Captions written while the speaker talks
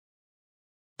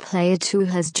Player 2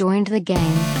 has joined the game.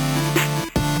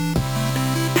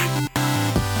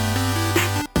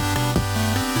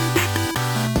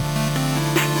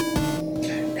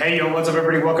 Hey, yo, what's up,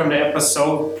 everybody? Welcome to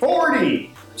episode 40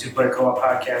 of the Two Player Co-op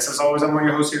Podcast. As always, I'm one of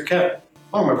your hosts here, Kevin.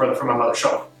 Along with my brother from my mother,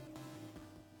 Sean.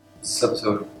 This is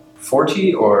episode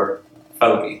 40 or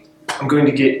 40? I'm going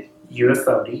to get you a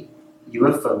 30,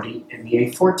 and me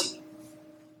a 40.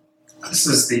 This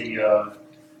is the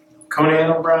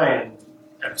Conan O'Brien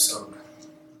episode.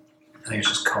 I think it's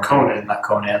just Conan. Not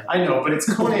Conan. I know, but it's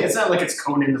Conan. It's not like it's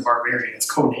Conan the Barbarian. It's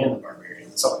Conan the Barbarian.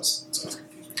 It's always confusing.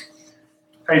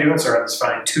 How you doing, sir? On this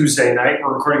fine Tuesday night.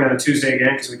 We're recording on a Tuesday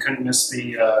again because we couldn't miss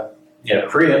the...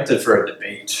 preempted for a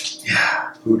debate.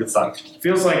 Yeah. Who'd have thunk?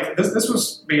 Feels like... This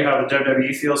must be how the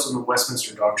WWE feels when the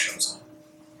Westminster Dog show's on.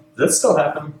 Does that still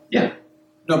happen? Yeah.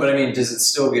 No, but I mean, does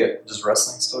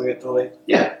wrestling still get delayed?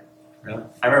 Yeah. Really?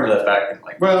 I remember that back in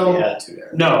the Attitude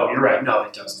Era. No, you're right. No,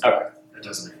 it doesn't. Okay. It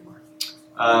doesn't anymore.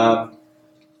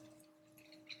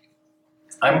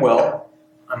 I'm well.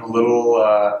 I'm a little,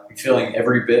 I'm feeling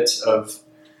every bit of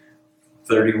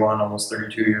 31, almost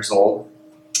 32 years old.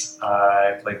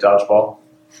 I played dodgeball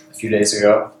a few days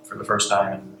ago for the first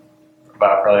time in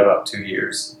probably about 2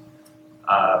 years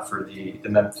for the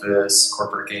Memphis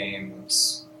Corporate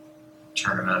Games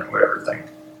tournament, whatever thing.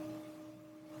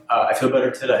 I feel better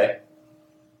today,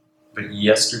 but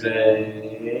yesterday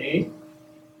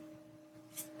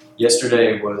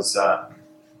was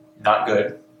not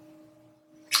good.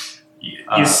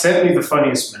 You sent me the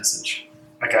funniest message,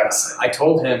 I gotta say. I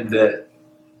told him that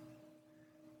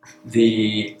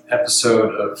the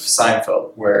episode of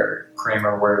Seinfeld where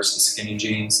Kramer wears the skinny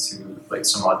jeans to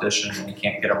some audition and he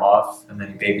can't get them off, and then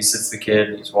he babysits the kid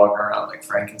and he's walking around like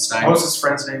Frankenstein. What was his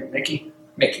friend's name? Mickey?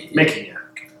 Mickey. Mickey,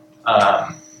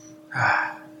 yeah.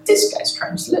 This guy's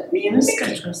trying to let me in. This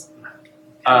guy's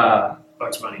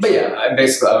Bugs Bunny. But yeah,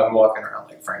 I'm walking around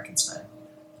like Frankenstein.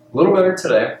 A little better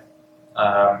today.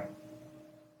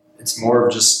 It's more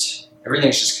of just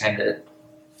everything's just kind of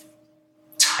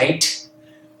tight,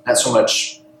 not so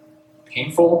much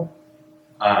painful.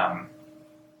 But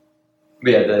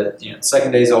yeah, the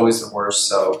second day is always the worst.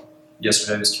 So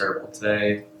yesterday was terrible.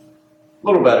 Today, a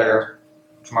little better.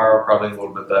 Tomorrow probably a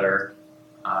little bit better.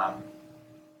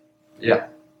 Yeah,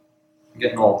 I'm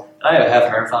getting old. I have a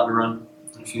half marathon to run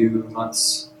in a few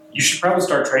months. You should probably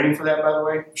start training for that, by the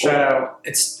way. Shout out.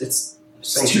 It's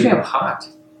too damn hot.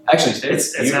 Actually, today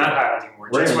It's not hot anymore.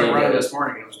 Jason went running this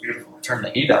morning. It was beautiful. Turn the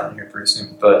heat on here pretty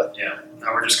soon. But yeah,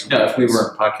 now we're just... if we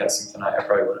weren't podcasting tonight, I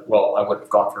probably would have. Well, I would have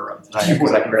gone for a run tonight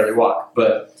because I can barely walk.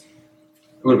 But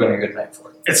it would have been a good night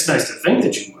for it. It's nice to think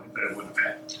that you would, but it wouldn't have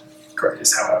happened. Correct,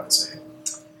 is how I would say it.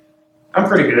 I'm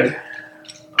pretty good.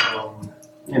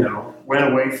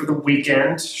 Went away for the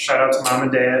weekend. Shout out to mom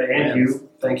and dad and you.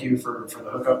 Thank you for the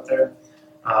hookup there.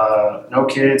 No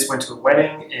kids. Went to a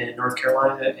wedding in North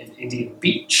Carolina in Indian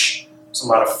Beach. It was a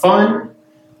lot of fun.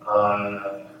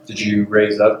 Did you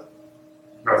raise up?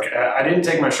 Okay, I didn't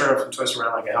take my shirt off and twist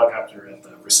around like a helicopter at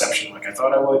the reception like I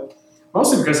thought I would.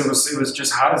 Mostly because it was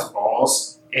just hot as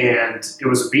balls, and it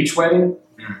was a beach wedding,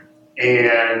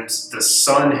 and the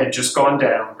sun had just gone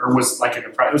down, or was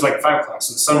it was like 5 o'clock,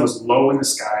 so the sun was low in the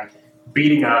sky,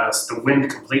 beating on us. The wind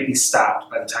completely stopped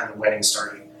by the time the wedding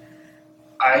started.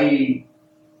 I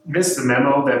missed the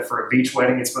memo that for a beach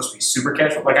wedding it's supposed to be super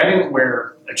casual. Like, I didn't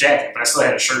wear a jacket, but I still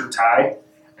had a shirt and tie,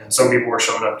 and some people were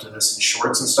showing up to this in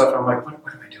shorts and stuff, and I'm like, what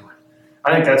am I doing?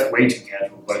 I think that's way too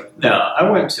casual. But no, I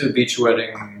went to a beach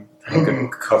wedding, I think a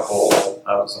couple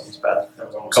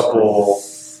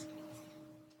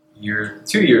years,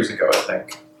 2 years ago, I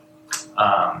think.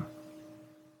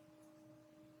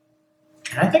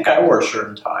 And I think I wore a shirt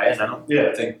and tie, and I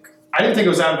didn't think it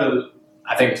was out of the...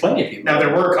 I think plenty of people... Now,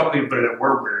 there were a couple people that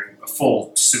were wearing a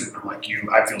full suit. I'm like,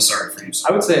 I feel sorry for you.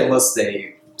 I would say unless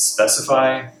they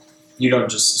specify, you don't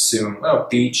just assume,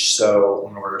 beach, so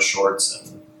I'm going to wear shorts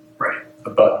and a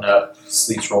button-up,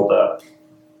 sleeves rolled up,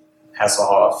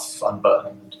 Hasselhoff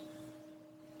unbuttoned.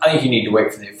 I think you need to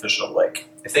wait for the official,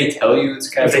 if they tell you it's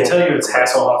casual... If they tell you it's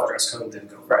Hasselhoff dress code, then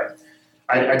go. Right.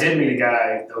 I did meet a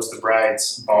guy that was the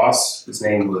bride's boss. His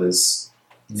name was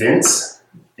Vince,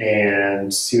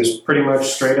 and he was pretty much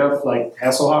straight up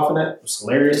Hasselhoff in it. It was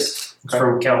hilarious. He's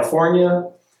from California.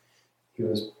 He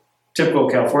was typical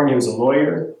California. He was a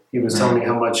lawyer. He was telling me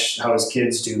how his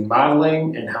kids do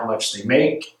modeling and how much they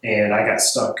make, and I got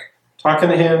stuck talking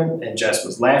to him, and Jess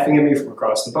was laughing at me from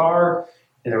across the bar,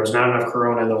 and there was not enough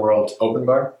Corona in the world. Open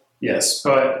bar? Yes,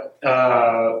 but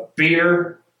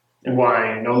beer and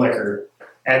wine, no liquor.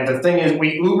 And the thing is,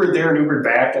 we Ubered there and Ubered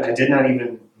back, and I did not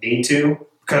even need to,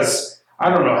 because I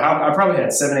don't know how, I probably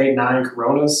had 7, 8, 9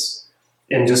 Coronas,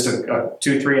 in just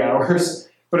 2-3 hours.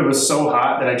 But it was so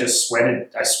hot that I just sweated.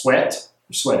 I swat.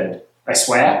 I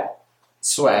swat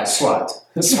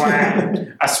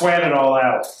it all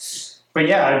out. But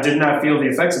yeah, I did not feel the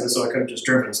effects of it, so I could have just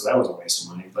driven. So that was a waste of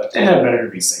money. But better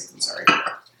to be safe than sorry.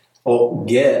 Well,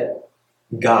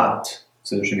 got.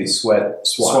 So there should be swat.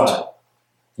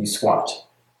 You swat.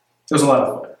 It was a lot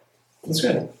of fun. That's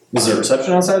good. Was there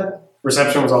reception outside?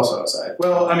 Reception was also outside.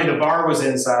 Well, I mean, the bar was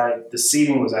inside. The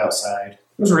seating was outside.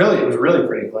 It was really a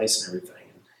pretty place and everything.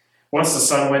 And once the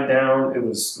sun went down, it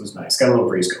was nice. Got a little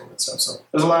breeze going and stuff. So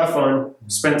it was a lot of fun.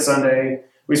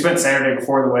 We spent Saturday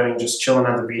before the wedding just chilling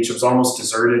on the beach. It was almost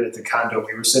deserted at the condo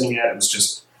we were sitting at. It was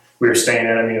just, we were staying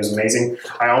at. I mean, it was amazing.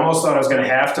 I almost thought I was going to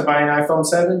have to buy an iPhone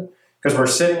 7 because we're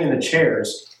sitting in the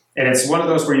chairs. And it's one of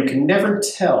those where you can never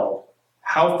tell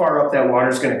how far up that water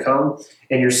is going to come.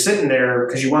 And you're sitting there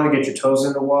because you want to get your toes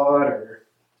in the water.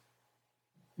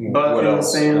 Butt in the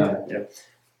sand. Yeah.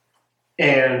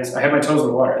 And I had my toes in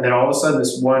the water. And then all of a sudden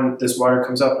this water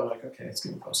comes up. And I'm like, okay, it's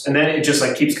getting close. And then it just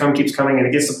like keeps coming. And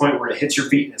it gets to the point where it hits your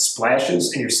feet and it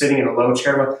splashes. And you're sitting in a low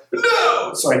chair. I'm like,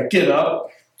 no! So I get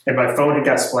up and my phone had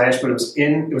got splashed, but it was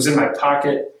in my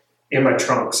pocket in my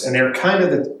trunks. And they're kind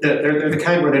of they're the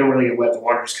kind where they don't really get wet. The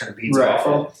water just kind of beads off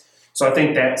them. So I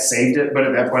think that saved it. But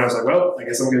at that point I was like, well, I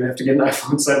guess I'm going to have to get an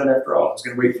iPhone 7 after all. I was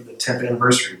going to wait for the 10th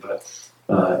anniversary, but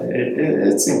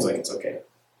it seems like it's okay.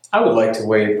 I would like to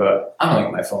wait, but I don't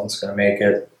think my phone's going to make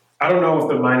it. I don't know if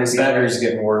the battery's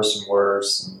getting worse and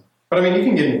worse. But I mean, you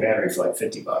can get a new battery for like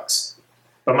 $50.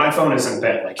 But my phone isn't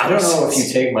bent like yours. I don't know if you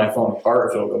take my phone apart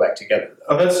if it'll go back together.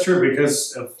 Oh, that's true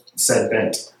because of said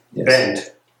bent. Yes.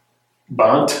 Bend.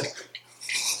 Bont.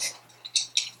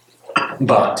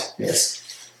 Bont.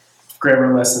 Yes.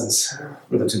 Grammar lessons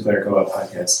with a two-player co-op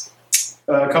podcast.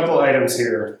 A couple items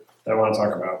here that I want to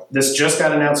talk about. This just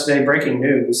got announced today. Breaking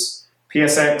news.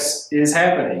 PSX is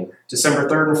happening December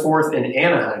 3rd and 4th in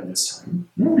Anaheim this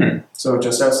time. So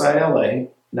just outside LA,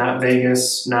 not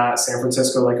Vegas, not San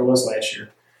Francisco like it was last year.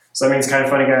 So that means Kind of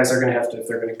Funny guys are going to have to, if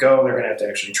they're going to go, they're going to have to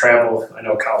actually travel. I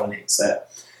know Colin hates that.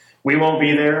 We won't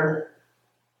be there.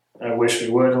 I wish we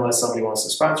would unless somebody wants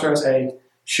to sponsor us. Hey,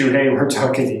 we're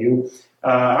talking to you.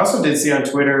 I also did see on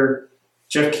Twitter,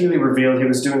 Jeff Keighley revealed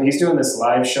he's doing this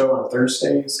live show on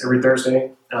Thursdays, every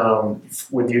Thursday,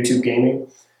 with YouTube Gaming.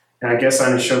 And I guess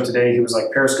on his show today, he was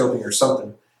like periscoping or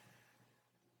something,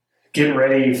 getting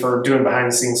ready for doing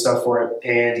behind the scenes stuff for it.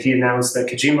 And he announced that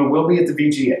Kojima will be at the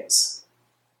VGAs.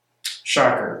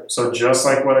 Shocker. So just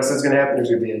like what I said is going to happen, there's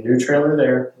going to be a new trailer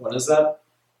there. When is that?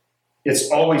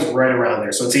 It's always right around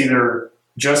there. So it's either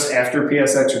just after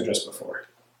PSX or just before.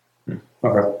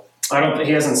 Okay.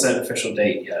 He hasn't set an official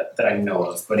date yet that I know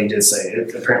of, but he did say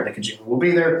apparently Kojima will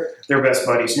be there. They're best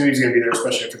buddies. He knew he was going to be there,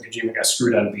 especially after Kojima got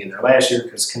screwed out of being there last year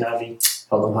because Konami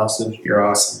held him hostage. You're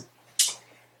awesome.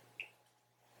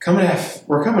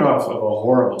 We're coming off of a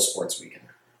horrible sports weekend.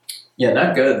 Yeah,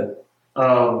 not good.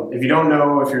 If you don't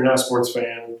know, if you're not a sports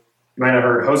fan, you might have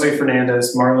heard Jose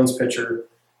Fernandez, Marlins pitcher,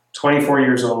 24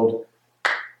 years old,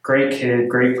 great kid,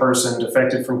 great person,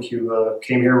 defected from Cuba,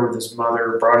 came here with his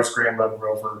mother, brought his grandmother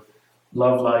over,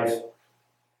 loved life,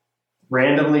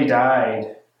 randomly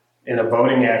died in a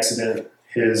boating accident.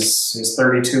 His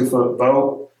 32-foot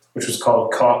boat, which was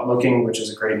called Caught Looking, which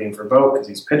is a great name for a boat because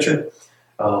he's a pitcher,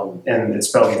 and it's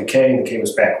spelled with a K, and the K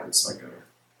was backwards,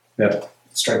 like a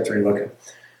strike three looking.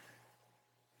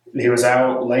 He was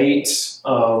out late.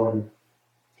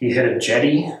 He hit a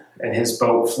jetty, and his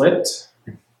boat flipped.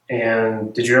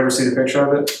 And did you ever see the picture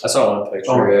of it? I saw one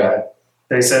picture. Oh my God.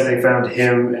 They said they found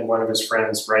him and one of his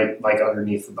friends right like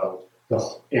underneath the boat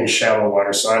in shallow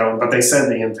water. But they said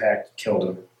the impact killed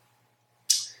him.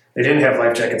 They didn't have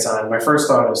life jackets on. My first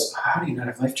thought is, how do you not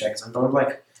have life jackets on? But I'm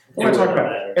like, what am I talking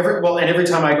about? Every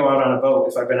time I go out on a boat,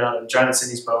 if I've been on John and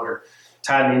Cindy's boat or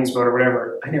Todd and Amy's boat or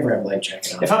whatever, I never have a life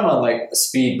jacket on. If I'm on like a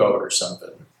speedboat or something,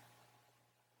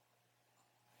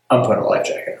 I'm putting a life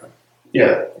jacket on.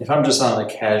 Yeah. If I'm just on a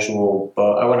casual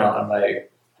boat, I went out on my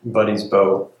buddy's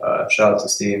boat. Shout out to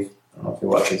Steve. I don't know if he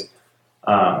watches.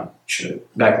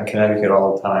 Back in Connecticut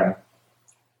all the time.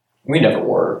 We never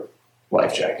wore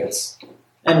life jackets.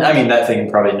 And I mean, that thing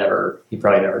he probably never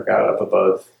got up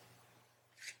above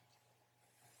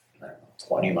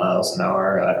 20 miles an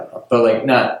hour. I don't know. But like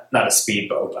not a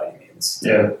speedboat by any means.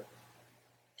 Yeah.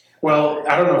 Well,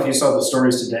 I don't know if you saw the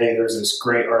stories today. There's this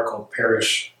great article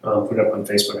Parrish put up on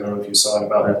Facebook. I don't know if you saw it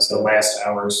about the last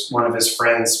hours. One of his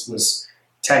friends was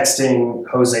texting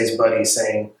Jose's buddy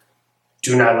saying,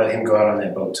 do not let him go out on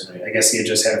that boat tonight. I guess he had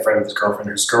just had a fight with his girlfriend.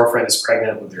 His girlfriend is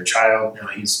pregnant with their child. Now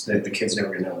the kid's never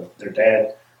going to know their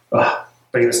dad. But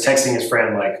he was texting his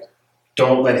friend like,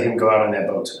 don't let him go out on that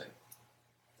boat tonight.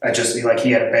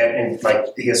 he had a bad, and like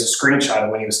he has a screenshot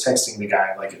of when he was texting the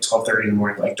guy like at 12:30 in the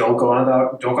morning, like don't go out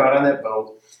on that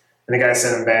boat. And the guy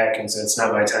sent him back and said, "It's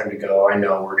not my time to go. I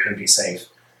know we're going to be safe."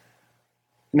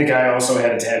 And the guy also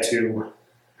had a tattoo.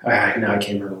 Now I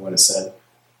can't remember what it said.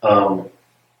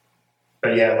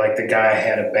 But yeah, like the guy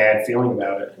had a bad feeling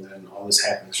about it, and then all this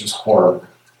happened. It's just horrible,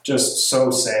 just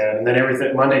so sad. And then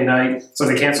everything Monday night. So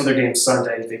they canceled their game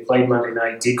Sunday. They played Monday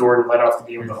night. D. Gordon led off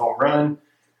the game with a home run.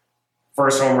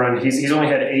 First home run. He's only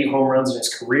had 8 home runs in his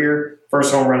career.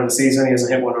 First home run of the season. He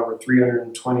hasn't hit one over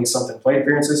 320 something plate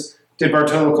appearances. Did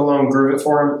Bartolo Colon groove it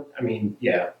for him? I mean,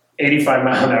 yeah,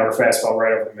 85-mile-an-hour fastball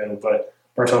right over the middle. But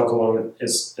Bartolo Colon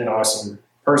is an awesome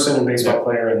person and baseball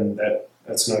player, and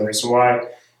that's another reason why.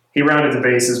 He rounded the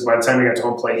bases. By the time he got to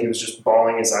home plate, he was just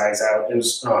bawling his eyes out. It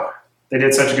was they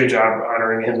did such a good job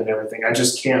honoring him and everything. I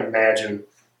just can't imagine.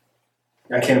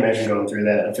 I can't imagine going through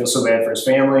that. I feel so bad for his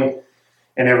family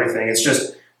and everything. It's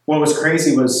just what was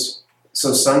crazy was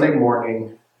Sunday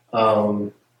morning.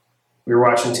 We were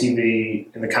watching TV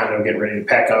in the condo, getting ready to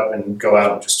pack up and go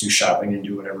out and just do shopping and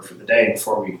do whatever for the day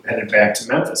before we headed back to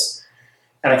Memphis.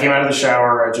 And I came out of the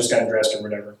shower. I just got dressed or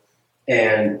whatever,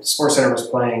 and SportsCenter was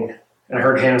playing. And I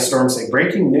heard Hannah Storm say,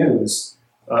 "Breaking news,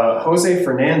 Jose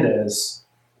Fernandez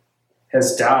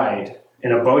has died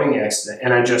in a boating accident."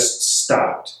 And I just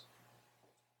stopped.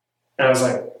 And I was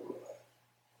like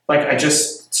I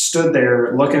just stood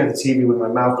there looking at the TV with my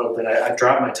mouth open. I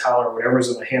dropped my towel or whatever was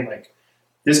in my hand. Like,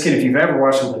 this kid, if you've ever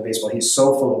watched him play baseball, he's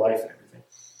so full of life and everything.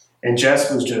 And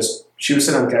Jess she was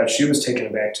sitting on the couch. She was taken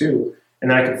aback too. And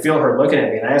then I could feel her looking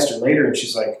at me. And I asked her later, and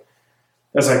she's like,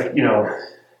 I was like,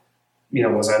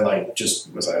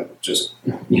 was I just,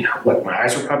 like my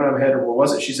eyes were popping out of my head, or what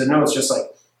was it? She said, "No, it's just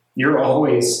like, you're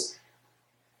always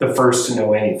the first to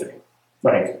know anything.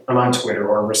 Like, I'm on Twitter,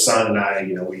 or Rasan and I,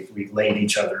 we late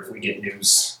each other if we get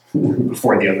news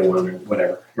before the other one or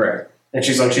whatever." Right. And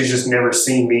she's like, she's just never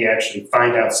seen me actually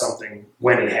find out something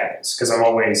when it happens. Because I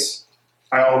always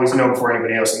know before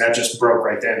anybody else. And that just broke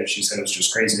right then. And she said it was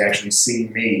just crazy to actually see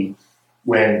me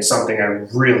when something I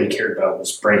really cared about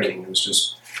was breaking. It was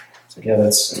just, it's like, yeah, I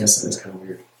guess that is kind of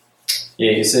weird.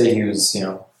 Yeah, you say he was,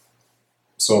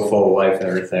 so full of life and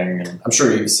everything. And I'm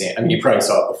sure you've seen, you probably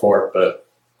saw it before, but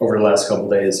over the last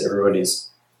couple of days, everybody's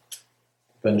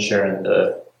been sharing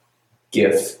the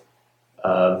GIF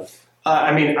of.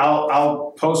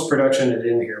 I'll post-production it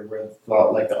in here with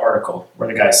like the article where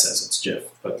the guy says it's GIF,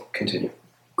 but continue.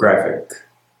 Graphic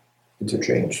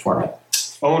interchange format.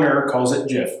 Owner calls it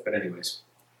GIF, but anyways.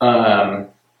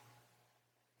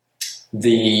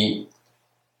 The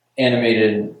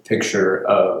animated picture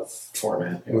of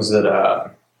format. Was it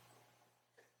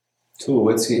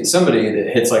Tulowitzki? Somebody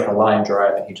that hits like a line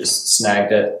drive and he just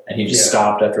snagged it and he just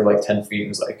stopped after like 10 feet and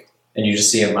was like, and you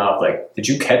just see him mouth like, "Did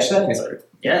you catch that?" And he's like,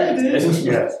 "Yeah, I did."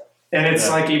 Yeah. And it's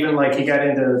like, even like he got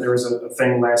into, there was a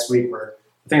thing last week where,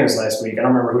 I think it was last week, I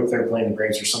don't remember if they were playing the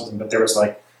Braves or something, but there was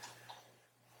like,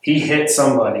 he hit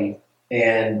somebody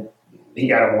and he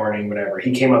got a warning, whatever.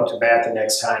 He came up to bat the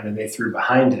next time and they threw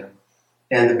behind him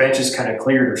and the benches kind of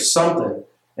cleared or something.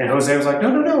 And Jose was like,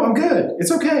 no, I'm good.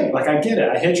 It's okay. Like, I get it.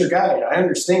 I hit your guy. I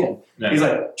understand. Yeah. He's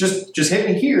like, just hit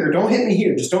me here. Don't hit me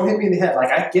here. Just don't hit me in the head.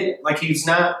 Like, I get it. Like,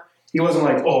 he wasn't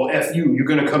like, "Oh, F you, you're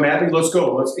going to come at me, let's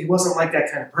go." He wasn't like that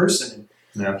kind of person.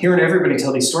 And hearing everybody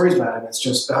tell these stories about him, it's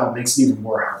just, it makes it even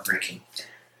more heartbreaking.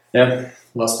 Yeah,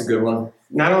 lost a good one.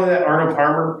 Not only that,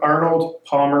 Arnold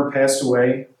Palmer passed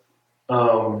away.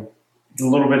 A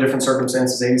little bit different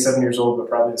circumstances, 87 years old, but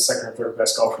probably the second or third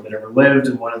best golfer that ever lived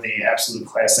and one of the absolute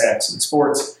class acts in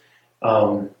sports.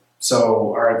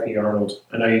 So R.I.P. Arnold.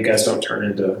 I know you guys don't turn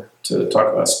into to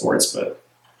talk about sports, but.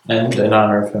 And in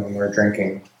honor of him, we're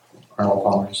drinking Arnold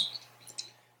Palmer's.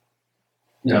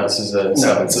 No, this is a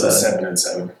 7 and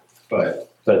 7. But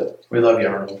we love you,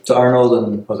 Arnold. To Arnold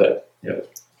and Jose.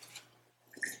 Yep.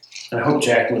 And I hope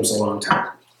Jack lives a long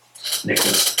time.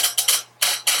 Nicholas.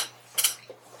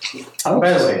 How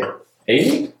bad is he?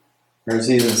 80? Or is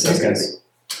he in the 60s?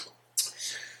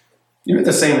 You were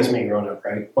the same as me growing up,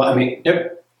 right? Well,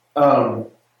 yep.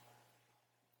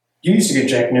 You used to get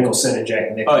Jack Nicholson and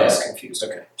Jack Nicklaus confused.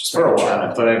 Okay. Just for a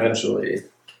while, but eventually.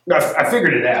 I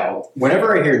figured it out.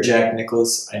 Whenever I hear Jack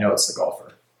Nicklaus, I know it's the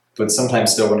golfer. But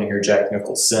sometimes still when I hear Jack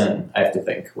Nicholson, I have to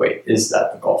think, wait, is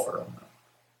that the golfer?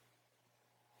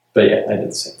 But yeah, I did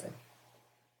the same thing.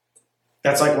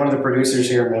 That's like one of the producers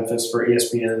here in Memphis for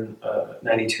ESPN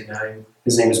 92.9.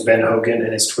 His name is Ben Hogan,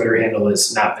 and his Twitter handle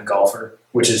is Not the Golfer,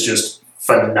 which is just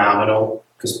phenomenal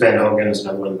because Ben Hogan is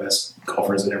another one of the best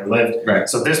golfers that ever lived. Right.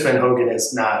 So this Ben Hogan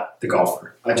is not the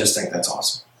golfer. I just think that's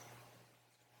awesome.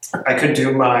 I could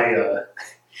do my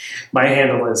My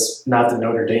handle is not the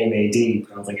Notre Dame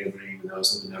AD. I don't think anybody even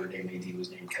knows that the Notre Dame AD was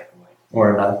named Kevin White.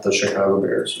 Or not the Chicago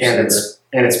Bears. And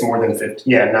it's more than 50.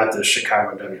 Yeah, not the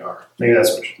Chicago WR. Maybe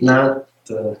that's what. Not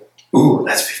the. Ooh,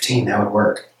 that's 15. That would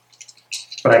work.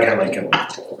 But I kind of like Kevin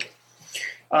White.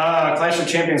 Clash of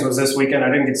Champions was this weekend. I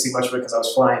didn't get to see much of it because I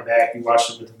was flying back. You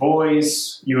watched it with the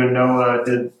boys. You and Noah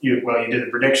you did the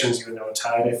predictions. You and Noah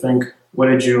tied, I think. What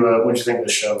did you think of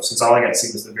the show? Since all I got to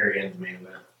see was the very end of the main event.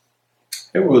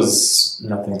 It was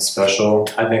nothing special.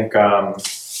 I think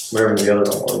whatever the other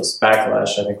one was,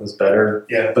 Backlash, I think was better.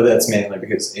 Yeah. But that's mainly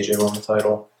because AJ won the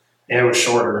title. And it was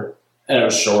shorter.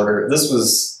 This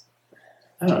was,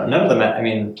 I don't know, none of them, I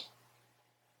mean,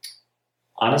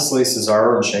 honestly,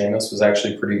 Cesaro and Sheamus was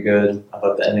actually pretty good. I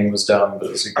thought the ending was dumb, but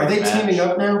it was a good Are they match, teaming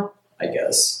up now? I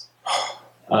guess.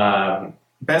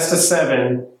 Best of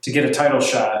 7 to get a title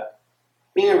shot.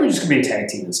 Yeah, we're just going to be a tag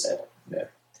team instead.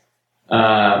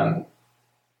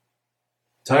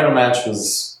 Title match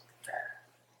was,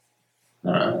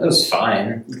 I don't know, it was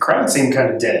fine. The crowd seemed kind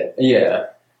of dead. Yeah.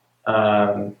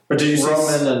 But did you see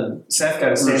Roman and Seth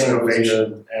got a standing Rusev was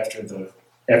ovation after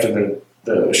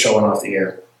the showing off the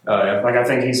air? Oh, yeah. Like, I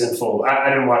think he's in full. I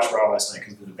didn't watch Raw last night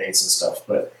because of the debates and stuff,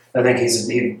 but I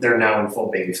think they're now in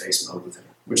full babyface mode with him,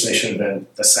 which they should have been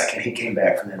the second he came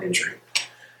back from that injury.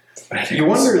 You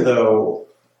wonder, though,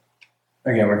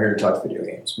 again, we're here to talk video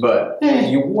games, but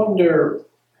you wonder,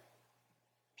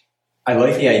 I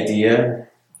like the idea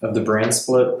of the brand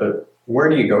split, but where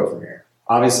do you go from here?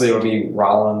 Obviously, it'll be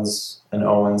Rollins and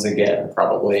Owens again,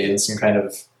 probably in some kind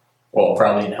of,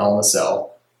 probably in Hell in a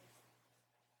Cell.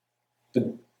 But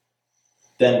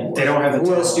then They don't have the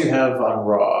who else talent. do you have on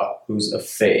Raw who's a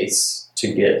face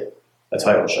to get a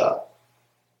title shot?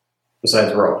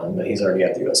 Besides Roman, but he's already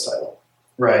got the US title.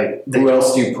 Right. Who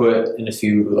else do you put in a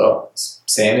feud with Owens?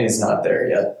 Sammy's not there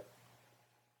yet.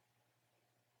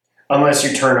 Unless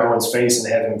you turn Owens face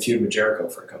and have him feud with Jericho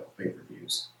for a couple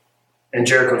pay-per-views. And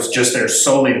Jericho's just there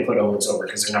solely to put Owens over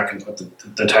because they're not going to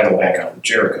put the title back on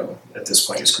Jericho at this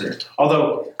point in his career.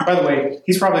 Although, by the way,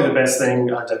 he's probably the best thing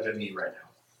on WWE right now.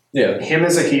 Yeah. Him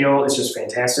as a heel is just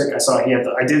fantastic.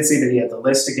 I did see that he had the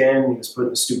list again. He was putting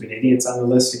the stupid idiots on the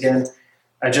list again.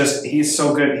 He's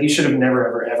so good. He should have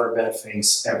never, ever been a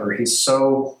face ever. He's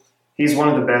one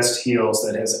of the best heels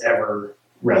that has ever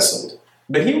wrestled.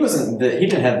 But he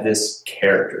didn't have this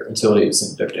character until he was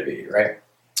in WWE, right?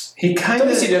 He kind of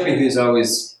WCW, he was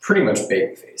always pretty much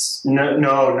babyface. No.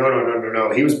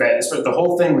 He was bad. The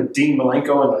whole thing with Dean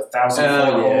Malenko and the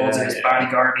 1,004 holds and his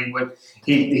bodyguard.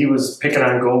 He was picking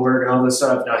on Goldberg and all this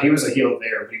stuff. No, he was a heel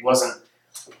there, but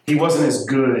he wasn't as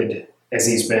good as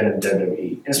he's been in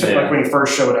WWE. Especially like when he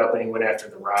first showed up and he went after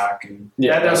The Rock. And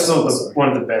that was still one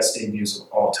of the best debuts of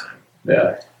all time.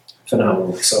 Yeah.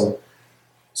 Phenomenal. So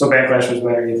Backlash was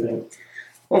better, you think?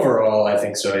 Overall, I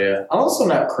think so, yeah. I'm also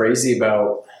not crazy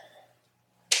about...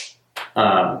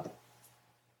 to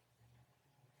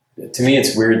me,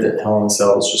 it's weird that Hell in a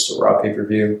Cell is just a Raw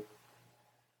pay-per-view.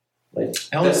 Like,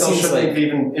 Hell in a Cell shouldn't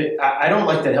even... I don't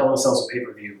like that Hell in a Cell's a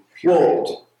pay-per-view.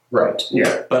 Well, right.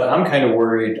 Yeah. But I'm kind of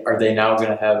worried, are they now going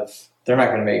to have... They're not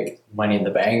going to make Money in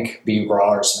the Bank be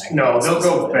Raw or SmackDown. No, they'll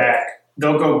go back.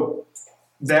 That'll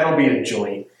be a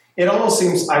joint. It almost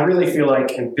seems, I really feel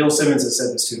like, and Bill Simmons has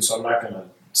said this too, so I'm not going to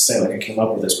say like I came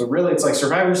up with this, but really it's like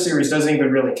Survivor Series doesn't even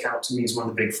really count to me as one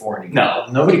of the big four anymore. No,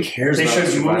 nobody cares They about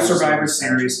should move Survivor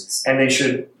Series. Series, and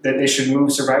they should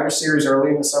move Survivor Series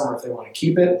early in the summer if they want to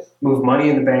keep it, move Money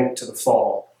in the Bank to the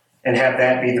fall, and have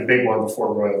that be the big one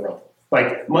before Royal Rumble.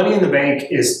 Like, Money in the Bank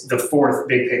is the fourth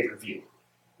big pay-per-view.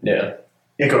 Yeah.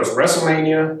 It goes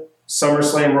WrestleMania,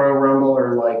 SummerSlam, Royal Rumble,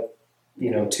 or 2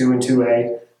 and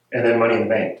 2A, and then Money in the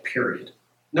Bank, period.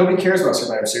 Nobody cares about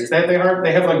Survivor Series. They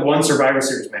have like one Survivor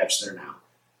Series match there now.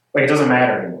 Like, it doesn't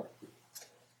matter anymore.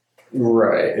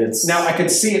 Right. Now, I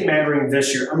could see it mattering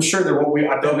this year. I'm sure there won't be.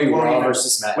 There'll be Raw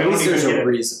versus SmackDown. We won't even There's get a it.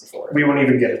 reason for it. We won't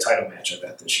even get a title match, I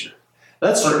bet, this year.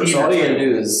 That's true. So all you gotta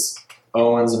do is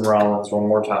Owens and Rollins one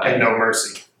more time. And No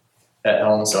Mercy. At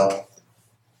Hell in a Cell.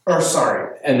 Or,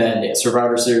 sorry. And then,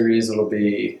 Survivor Series, it'll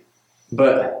be...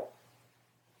 But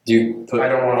do you put I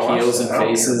don't wanna watch heels and that. I don't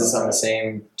care faces about on the that.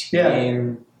 same Yeah.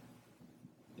 team?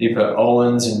 Do you put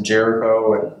Owens and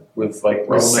Jericho and with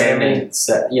Roman Sammy? and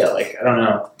Seth? Yeah, I don't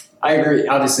know. I agree.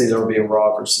 Obviously, there will be a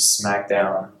Raw versus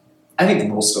SmackDown. I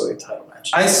think we'll still get a title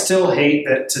match. I still hate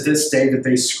that to this day that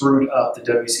they screwed up the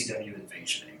WCW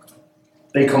Invasion angle.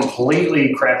 They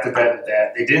completely crapped the bed with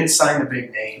that. They didn't sign the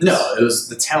big names. No, it was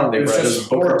the talent they It was brought. It just was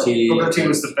Booker horrible. T. Booker T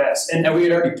was the best. And And we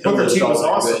had already Booker T pillaged was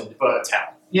all that awesome, good but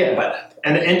talent. Yeah, But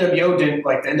and the NWO didn't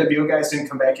like the NWO guys didn't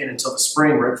come back in until the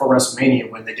spring, right before WrestleMania,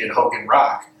 when they did Hogan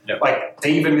Rock. Yep. Like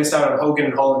they even missed out on Hogan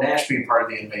and Hall and Nash being part of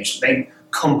the invasion. They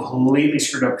completely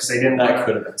screwed up because they didn't. that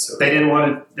could have been so. They didn't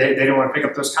want to. They didn't want to pick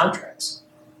up those contracts.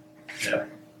 Yeah.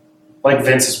 Like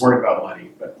Vince is worried about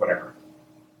money, but whatever.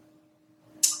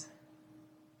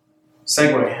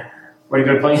 Segway. What have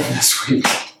you been playing this week?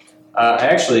 I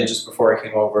actually, just before I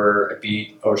came over, I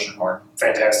beat Oceanhorn.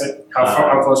 Fantastic.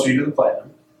 How close are you to the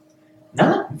platinum?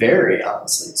 Not very,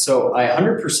 honestly. So I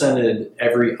 100%ed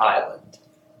every island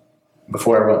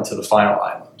before I went to the final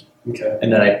island, Okay.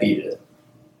 and then I beat it.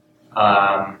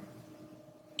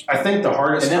 I think the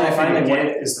hardest And then I finally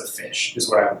finally get is the fish, is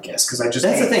what I would guess, because I just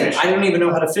That's the hate thing. fish. I don't even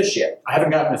know how to fish yet. I haven't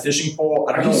gotten a fishing pole.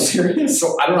 I don't Are you know. serious?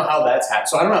 So I don't know how that's happened.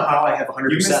 So I don't know how I have 100%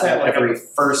 You missed that like every every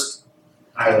first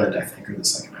island, I think, or the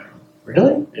second island.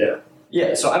 Really? Yeah.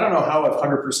 Yeah, so I don't know how I've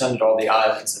 100%ed all the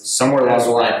islands. Somewhere along the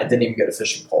line, I didn't even get a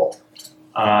fishing pole.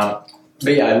 But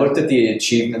yeah, I looked at the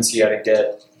achievements you got to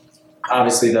get.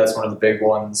 Obviously, that's one of the big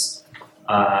ones.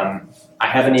 I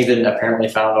haven't even apparently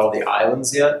found all the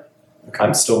islands yet.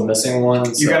 I'm still missing one.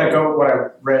 You got to go. What I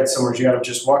read somewhere is you got to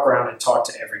just walk around and talk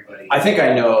to everybody. I think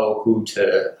I know who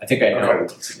to. I think I know Okay. what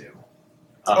to do.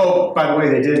 Oh, by the way,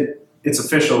 they did. It's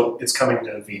official. It's coming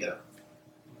to Vita.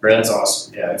 really? That's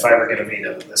awesome. Yeah, if I ever get a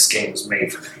Vita, this game was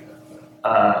made for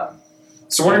Vita.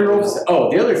 So what are your rules?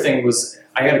 Oh, the other thing was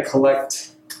I got to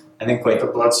collect. I think like The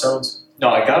Bloodstones. no,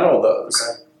 I got all those.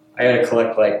 Okay. I got to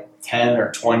collect like 10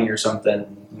 or 20 or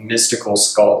something mystical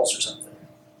skulls or something.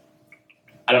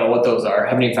 I don't know what those are. I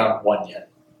haven't even found one yet.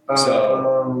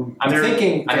 So, I'm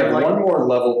thinking I have like, one more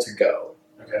level to go.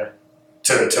 Okay.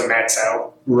 To max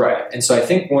out. Right. And so I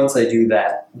think once I do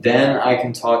that, then I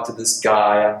can talk to this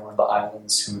guy on one of the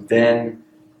islands who then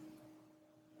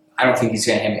I don't think he's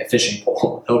going to hand me a fishing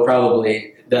pole.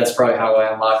 That's probably how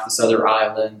I unlock this other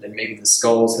island, and maybe the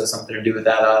skulls have something to do with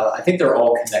that island. I think they're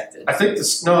all connected. I think the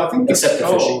Except the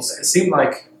fishing skulls. It seemed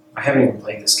like I haven't even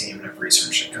played this game and I've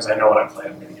researched it because I know when I play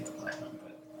I'm going to get the platinum.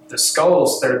 But the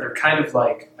skulls, they're kind of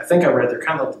like I think I read they're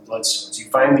kind of like the Bloodstones. You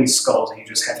find these skulls and you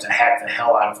just have to hack the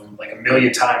hell out of them like a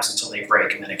million times until they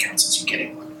break, and then it counts as you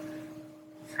getting one.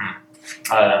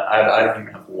 I don't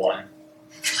even have one.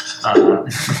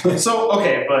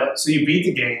 So you beat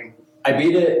the game. I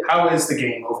beat it. How is the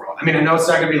game overall? I mean, I know it's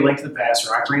not going to be Link to the Past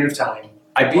or Ocarina of Time.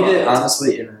 I beat it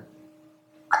honestly in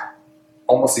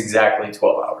almost exactly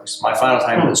 12 hours. My final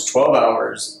time was 12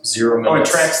 hours, 0 minutes,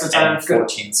 it tracks the time? and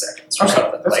 14 seconds or Okay,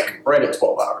 something. that's Like right at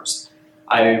 12 hours.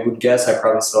 I would guess I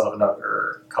probably still have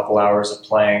another couple hours of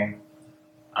playing.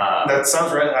 That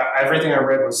sounds right. Everything I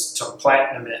read was to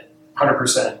platinum it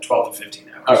 100%, 12 to 15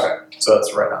 hours. Okay, so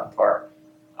that's right on par.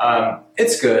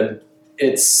 It's good.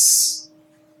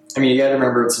 You gotta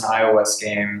remember it's an iOS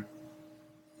game,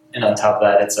 and on top of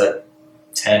that, it's a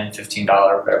 $10,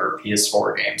 $15, whatever,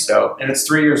 PS4 game, so. And it's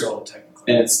 3 years old,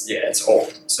 technically. And it's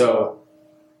old. So,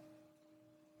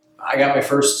 I got my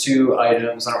first 2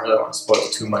 items. I don't really want to spoil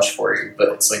too much for you, but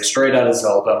it's like straight out of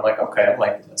Zelda. I'm like, okay, I'm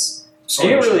liking this. So You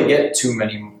didn't really get too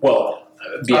many,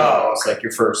 it's like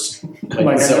your first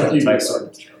like Zelda you type do. sort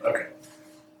of. Okay.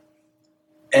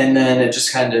 And then it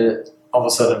just kind of, all of a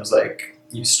sudden, it was like,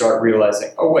 you start realizing,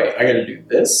 oh wait, I gotta do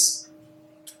this.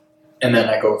 And then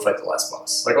I go fight the last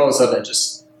boss. Like all of a sudden it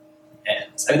just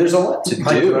ends. I mean, there's a lot to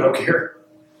Like, do. I don't care.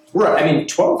 Right. I mean,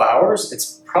 12 hours,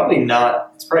 it's probably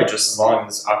just as long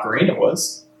as Ocarina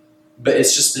was. But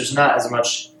it's just, there's not as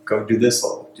much, go do this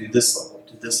level, do this level,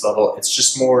 do this level. It's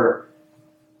just more,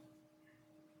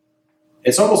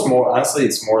 it's almost more, honestly,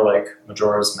 it's more like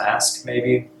Majora's Mask,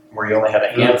 maybe, where you only have a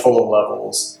handful of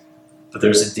levels, but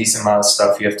there's a decent amount of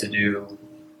stuff you have to do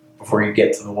before you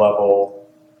get to the level.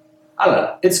 I don't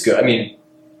know. It's good. I mean,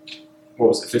 what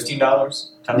was it, $15?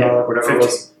 $10? Yeah, whatever 15. it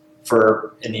was.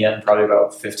 For, in the end, probably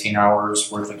about 15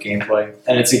 hours worth of gameplay.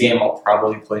 And it's a game I'll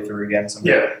probably play through again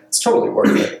someday. Yeah. It's totally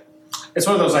worth it. It's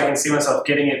one of those I can see myself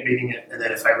getting it, beating it, and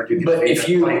then if I ever do get But it, if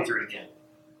you- playing through it again.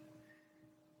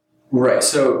 Right.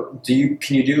 So,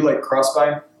 can you do like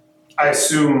cross-buy? I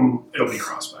assume it'll be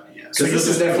crossbuy, yeah. Because this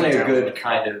is definitely a good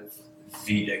kind of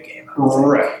Vita game. I would think.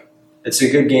 Right. It's a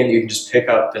good game that you can just pick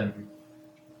up and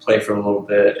play for a little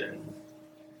bit. And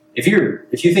if you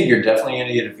think you're definitely going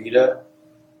to get a Vita,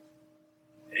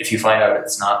 if you find out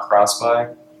it's not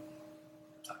cross-buy,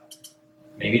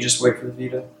 maybe just wait for the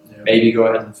Vita. Yeah. Maybe go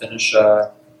ahead and finish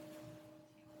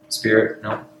Spirit.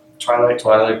 No,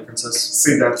 Twilight Princess.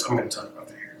 See, that's I'm going to talk about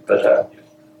that here.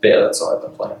 But yeah, that's all I've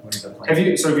been playing. What have you been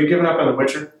playing? Have you given up on The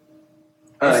Witcher?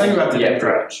 I was thinking about the yeah, Dead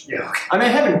pretty Drive. much. Yeah. Okay. I mean,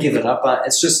 I haven't given up on it.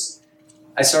 It's just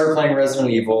I started playing Resident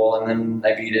Evil, and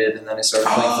then I beat it, and then I started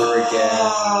playing through it again.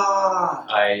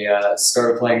 I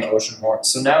started playing Oceanhorn.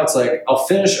 So now it's like, I'll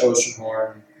finish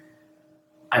Oceanhorn.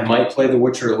 I might play The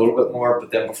Witcher a little bit more,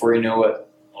 but then before you know it,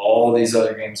 all these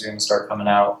other games are going to start coming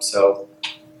out. So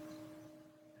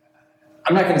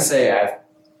I'm not going to say I've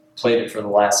played it for the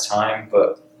last time,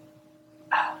 but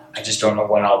I just don't know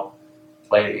when I'll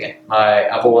play it again. My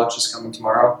Apple Watch is coming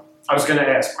tomorrow. I was going to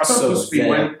ask. I thought it was supposed to be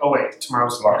when? Oh, wait.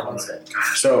 Tomorrow's Wednesday.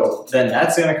 So then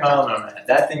that's going to come, and I'm going to have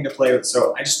that thing to play with.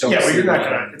 So I just don't. Yeah, but see you're not when-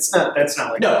 going to. It's not. That's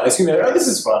not like. No, it's going to be like, oh, this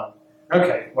is fun.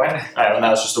 Okay. Why? And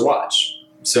now it's just a watch.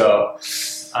 So.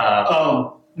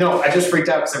 No, I just freaked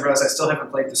out because I realized I still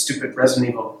haven't played the stupid Resident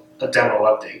Evil demo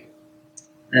update.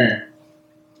 Mm.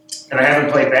 And I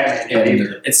haven't played Batman yet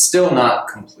either. And it's still not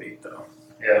complete though.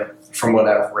 Yeah. From what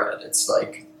I've read, it's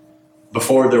like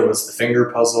before there was the finger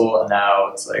puzzle, and now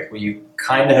it's like, well, you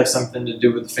kind of have something to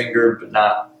do with the finger, but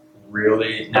not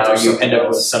really. Now there's you something end up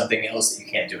with else. something else that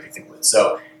you can't do anything with.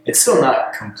 So it's still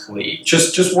not complete.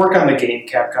 Just work on the game,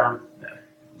 Capcom. Yeah.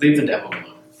 Leave the demo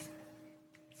alone.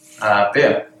 But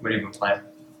yeah, what have you been playing?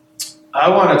 I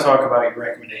want to talk about your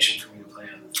recommendation for me to play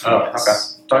on the 3DS. Oh,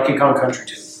 okay. Donkey Kong Country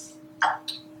 2.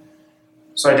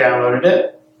 So I downloaded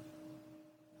it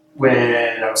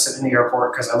when I was sitting in the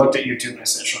airport because I looked at YouTube and I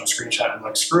sent Sean a screenshot. And I'm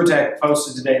like, Screw Attack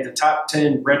posted today the top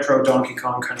 10 retro Donkey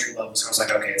Kong Country levels. I was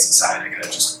like, okay, it's a sign.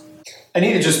 I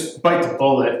need to just bite the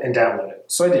bullet and download it.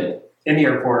 So I did in the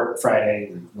airport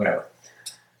Friday, whatever.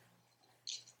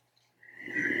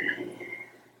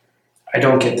 I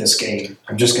don't get this game.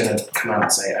 I'm just gonna come out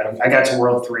and say it. I got to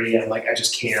World 3 and I'm like, I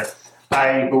just can't.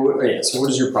 So what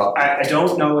is your problem? I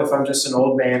don't know if I'm just an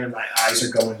old man and my eyes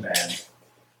are going bad.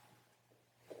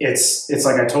 It's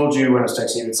like I told you when I was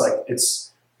texting you,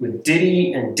 it's with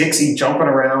Diddy and Dixie jumping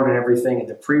around and everything and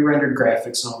the pre-rendered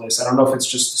graphics and all this. I don't know if it's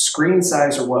just the screen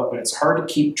size or what, but it's hard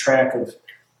to keep track of.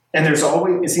 And there's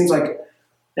always, it seems like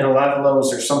in a lot of levels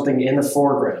there's something in the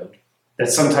foreground that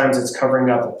sometimes it's covering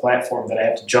up a platform that I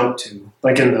have to jump to.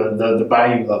 Like in the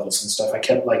bayou levels and stuff, I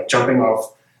kept like jumping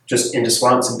off just into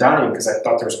swamps and dying because I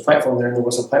thought there was a platform there and there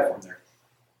wasn't a platform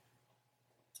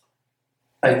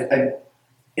there.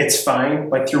 It's fine.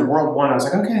 Like through World 1, I was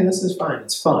like, okay, this is fine.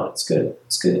 It's fun. It's good.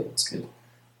 It's good. It's good.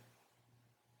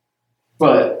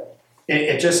 But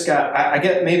it just got, I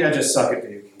get, maybe I just suck at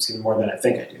video games even more than I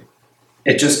think I do.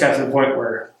 It just got to the point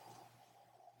where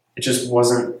it just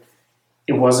wasn't,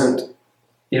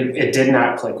 it did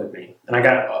not click with me. And I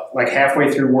got like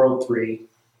halfway through World 3.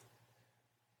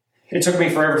 It took me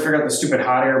forever to figure out the stupid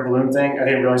hot air balloon thing. I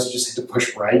didn't realize you just had to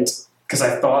push right because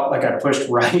I thought like I pushed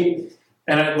right.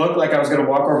 And it looked like I was going to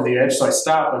walk over the edge, so I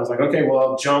stopped. And I was like, okay, well,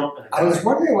 I'll jump. And I was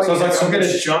wondering why. so I was you like, had I'm going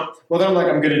to much- jump. Well, then I'm like,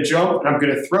 I'm going to jump, and I'm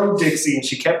going to throw Dixie. And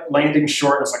she kept landing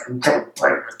short. I was like, I'm going to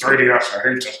break my 3DS. I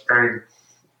hate this game.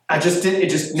 I just didn't. It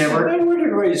just never. I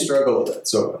wondered why you struggle with it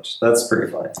so much. That's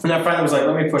pretty funny. And I finally was like,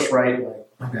 let me push right. And I'm like,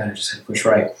 oh, God, I just had to push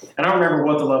right. And I don't remember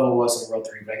what the level was in World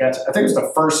 3, but I got to, I think it was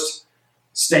the first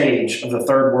stage of the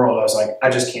third world. I was like, I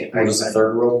just can't. What is the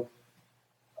third world?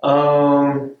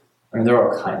 Um, I mean, they're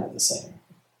all kind of the same.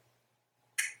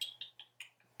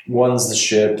 One's the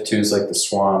ship, two's like the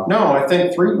swamp. no, I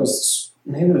think 3 was,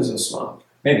 maybe it was a swamp.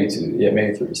 Maybe two. Yeah,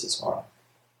 maybe three's the swamp.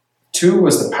 2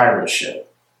 was the pirate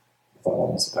ship. I thought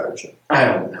one was the pirate ship. I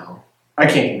don't know. I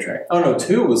can't keep track. Oh no,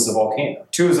 two was the volcano.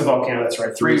 2 was the volcano, that's right.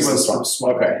 3 Three is was the the swamp.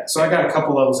 smoke. Okay. So I got a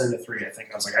couple levels into 3, I think.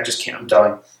 I was like, I just can't, I'm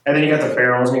done. And then you got the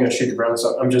barrels and you got to shoot the barrels.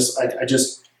 So I'm just, I I didn't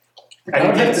would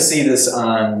have get to see this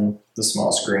on the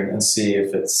small screen and see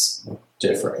if it's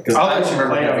different. Because I'll I let don't you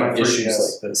remember play it on having my issues 3DS.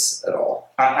 like this at all.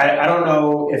 I don't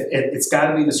know if it's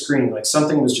got to be the screen. Like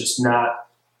something was just not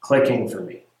clicking for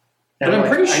me. And But I'm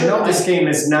like, pretty sure I know this game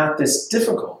is not this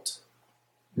difficult.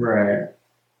 Right.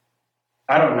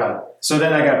 I don't know. So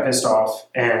then I got pissed off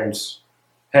and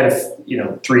had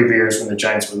 3 beers when the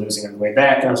Giants were losing on the way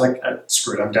back, and I was like,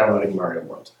 screw it, I'm downloading Mario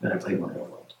World, and I played Mario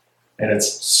World, and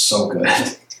it's so good.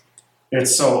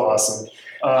 It's so awesome.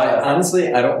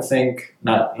 Honestly, I don't think,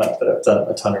 not that I've done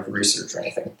a ton of research or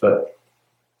anything, but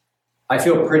I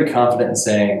feel pretty confident in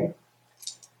saying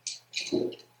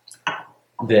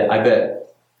that I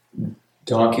bet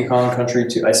Donkey Kong Country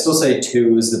 2, I still say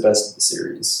 2 is the best of the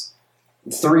series.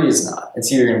 3 is not.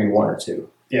 It's either going to be 1 or 2.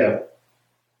 Yeah.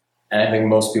 And I think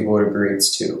most people would agree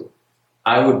it's 2.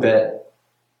 I would bet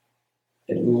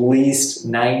at least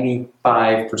 95%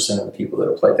 of the people that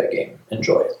have played that game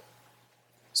enjoy it.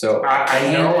 So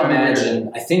I know.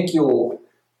 I think you'll.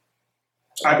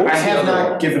 I What was the have other not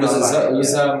one? given was up. it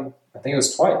was I think it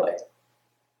was Twilight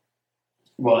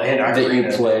Well, and that you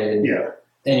Ocarina. played, Yeah.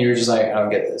 and you were just like, I don't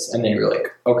get this, and then you were like,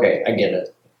 okay, I get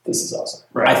it. This is awesome.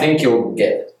 Right. I think you'll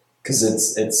get it.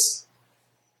 because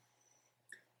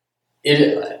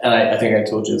and I think I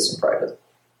told you this in private.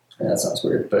 And that sounds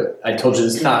weird, but I told you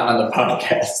this not on the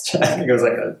podcast. I think it was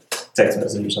like a text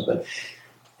message or something.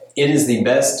 It is the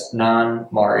best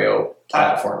non-Mario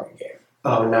platforming game.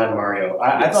 Oh, not Mario.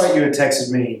 I Yes. thought you had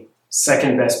texted me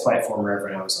second best platformer ever,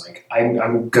 and I was like,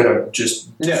 I'm gonna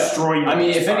just destroy you. I mean,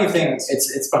 with if this anything, podcast.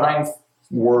 it's behind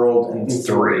World and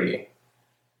 3.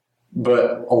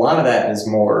 But a lot of that is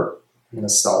more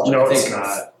nostalgia. No, I think it's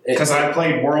not. Because I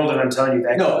played World, and I'm telling you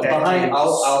that. No, that behind. game is-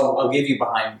 I'll give you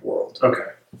behind World. Okay.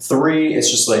 3,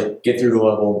 it's just like get through the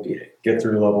level and beat it. Get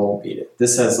through the level and beat it.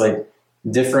 This has like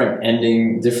different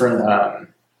ending, different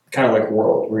kind of like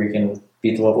World where you can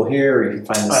beat the level here, or you can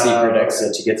find the secret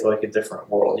exit to get to like a different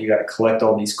world. You got to collect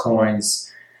all these coins.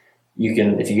 You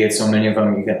can, if you get so many of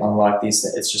them, you can unlock these.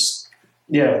 It's just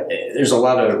Yeah. there's a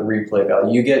lot of replay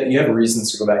value. You have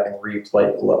reasons to go back and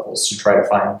replay the levels to try to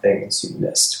find things you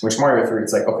missed. Which Mario 3,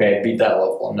 it's like, okay, I beat that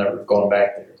level. I'm never going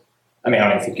back there. I mean, I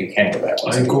don't even think you can go back.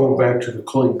 I'm going back to the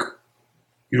Clink.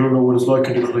 You don't know what it's like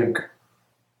in the Clink.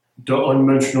 The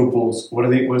unmentionables. What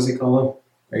does he call them?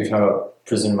 Are you talking about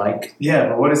Prison Mike? Yeah,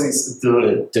 but what is he?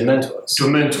 The The Dementors.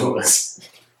 Dementors.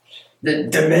 The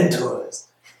Dementors.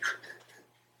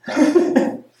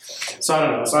 So I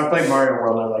don't know. So I played Mario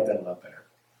World, and I like that a lot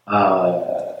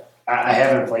better. I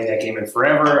haven't played that game in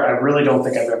forever. I really don't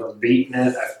think I've ever beaten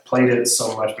it. I've played it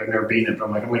so much, but I've never beaten it. But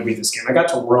I'm like, I'm going to beat this game. I got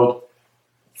to World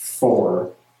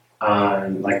 4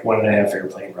 on like 1.5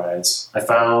 airplane rides. I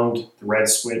found the red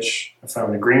switch. I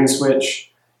found the green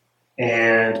switch.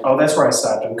 And, that's where I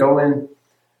stopped. I'm going,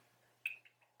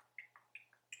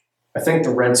 I think the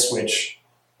red switch,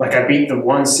 like I beat the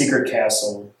one secret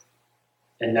castle,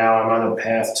 and now I'm on the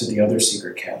path to the other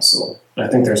secret castle. And I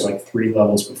think there's like 3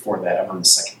 levels before that. I'm on the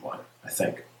second one, I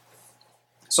think.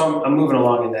 So I'm moving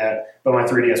along in that, but my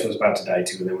 3DS was about to die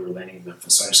too, and then we were landing in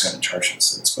Memphis, so I just haven't charged it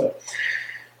since. But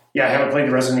yeah, I haven't played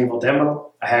the Resident Evil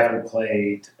demo. I haven't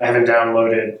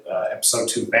downloaded episode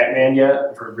 2 of Batman yet.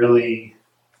 I've heard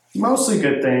mostly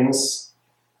good things.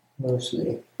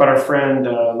 Mostly. But our friend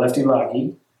Lefty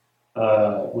Locky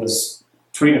was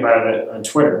tweeting about it on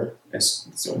Twitter. It's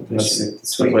the only place you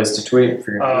It's the place to tweet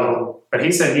for your but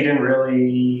he said he didn't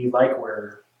really like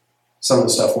where some of the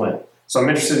stuff went. So I'm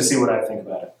interested to see what I think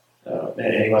about it.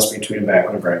 And he wants me to tweet him back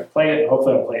whenever I play it.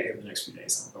 Hopefully I'll play it in the next few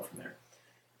days and I'll go from there.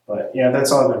 But yeah,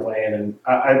 that's all I've been playing. And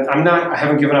I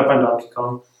haven't given up on Donkey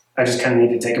Kong. I just kind of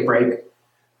need to take a break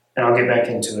and I'll get back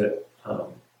into it.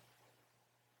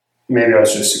 Maybe I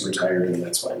was just super tired and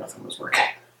that's why nothing was working.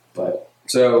 But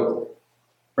So,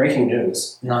 breaking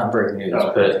news. not breaking news,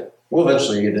 Oh. but we'll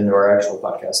eventually get into our actual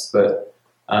podcast. But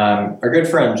our good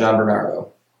friend John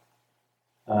Bernardo,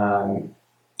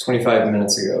 25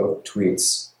 minutes ago,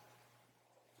 tweets,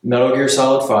 Metal Gear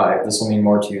Solid 5, this will mean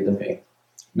more to you than me.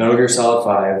 Metal Gear Solid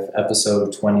 5,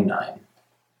 episode 29.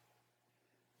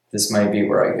 This might be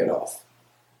where I get off.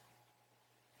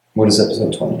 What is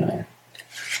episode 29?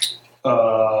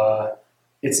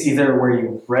 It's either where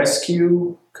you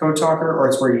rescue Code Talker or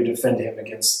it's where you defend him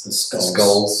against the skulls.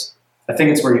 Skulls. I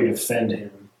think it's where you defend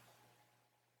him.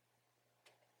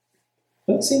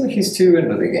 Doesn't seem like he's too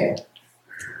into the game.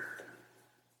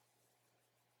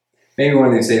 Maybe one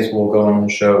of these days we'll go on the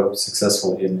show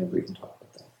successfully and maybe we can talk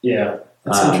about that. Yeah,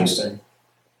 that's interesting.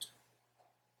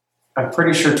 I'm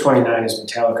pretty sure 29 is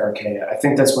Metallic Archaea. I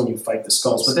think that's when you fight the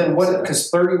skulls. But then what, because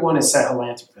 31 is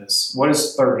Sahelanthropus. What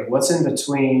is 30? What's in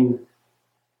between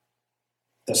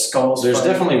the skulls? There's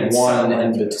fighting definitely and one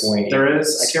in Sahelanthropus? between. There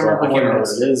is? I can't remember what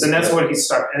it is. Then that's but- what he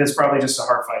started. And it's probably just a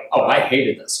hard fight. Oh, I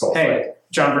hated that skull fight. Hey,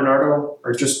 John Bernardo,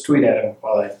 or just tweet at him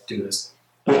while I do this.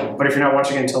 But if you're not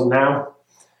watching until now,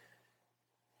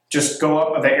 just go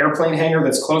up the airplane hangar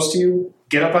that's close to you,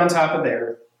 get up on top of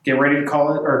there, get ready to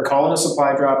call in a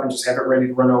supply drop and just have it ready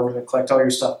to run over and collect all your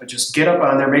stuff. But just get up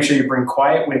on there, make sure you bring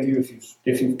Quiet with you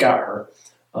if you've got her.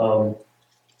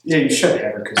 Yeah, you should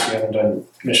have her because you haven't done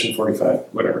mission 45,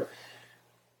 whatever.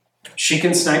 She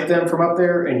can snipe them from up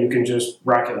there, and you can just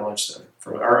rocket launch them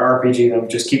from our RPG them.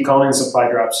 Just keep calling in supply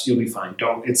drops. You'll be fine.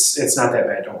 It's not that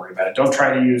bad. Don't worry about it. Don't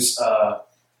try to use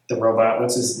the robot.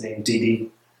 What's his name? DD.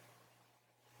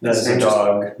 That's a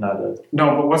dog, not a...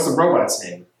 No, but what's the robot's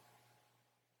name?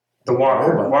 The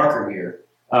Walker. Robot. Walker here.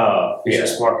 Oh, It's yeah.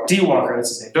 just Walker. D Walker. That's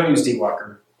his name. Don't use D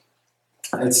Walker.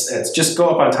 It's just go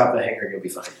up on top of the hangar. You'll be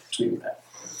fine. Tweet with that.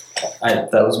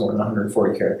 That was more than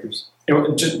 140 characters.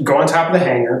 Just go on top of the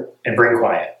hangar and bring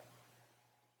Quiet.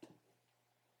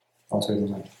 I'll tweet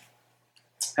them out.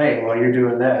 Hey, while you're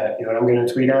doing that, you know what I'm going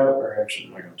to tweet out? Or actually,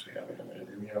 I'm not going to tweet out. What I'm going to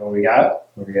do. You know what we got?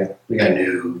 What do we got? We got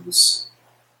news.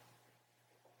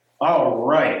 All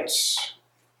right.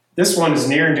 This one is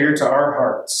near and dear to our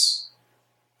hearts.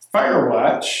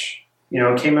 Firewatch,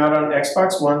 came out on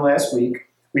Xbox One last week.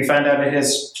 We found out it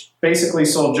has basically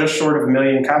sold just short of 1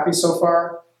 million copies so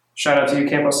far. Shout out to you,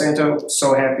 Campo Santo.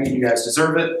 So happy. You guys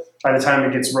deserve it. By the time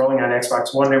it gets rolling on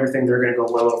Xbox One and everything, they're going to go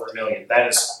well over 1 million. That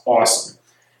is awesome.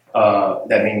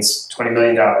 That means $20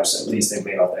 million at least they've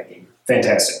made off that game.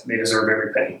 Fantastic. They deserve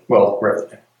every penny. Well,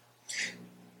 revenue.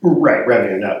 Right,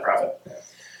 revenue, not profit.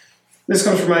 This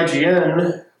comes from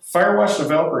IGN. Firewatch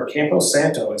developer Campo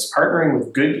Santo is partnering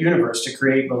with Good Universe to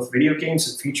create both video games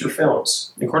and feature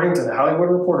films. According to The Hollywood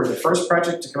Reporter, the first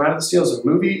project to come out of this deal is a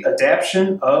movie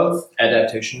adaptation of...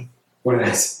 Adaptation. What did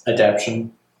I say?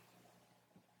 Adaptation.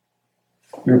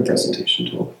 Your presentation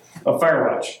tool. Of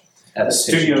Firewatch. The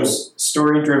studio's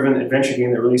story-driven adventure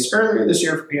game that released earlier this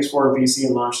year for PS4 and PC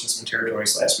and launched in some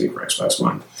territories last week for Xbox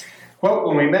One. Quote,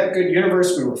 when we met Good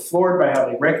Universe, we were floored by how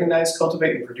they recognize,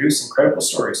 cultivate, and produce incredible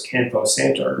stories. Campo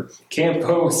Santo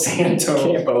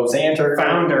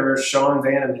founder Sean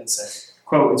Vanneman said,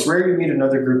 quote, it's rare to meet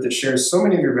another group that shares so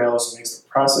many of your values and makes the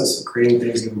process of creating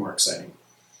things even more exciting.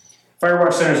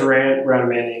 Firewatch centers around a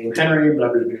man named Henry, blah,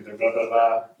 blah, blah, blah, blah, blah,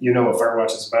 blah. You know what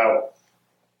Firewatch is about.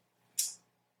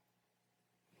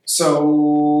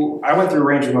 So I went through a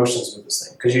range of emotions with this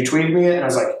thing because you tweeted me it and I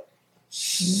was like,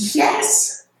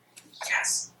 yes!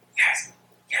 Yes, yes,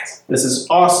 yes. This is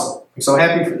awesome. I'm so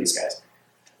happy for these guys.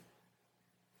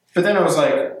 But then I was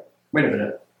like, wait a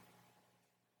minute.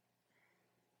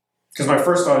 Because my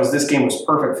first thought is this game was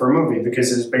perfect for a movie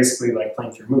because it is basically like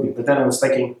playing through a movie. But then I was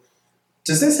thinking,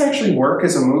 does this actually work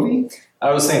as a movie?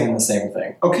 I was thinking the same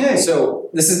thing. Okay. So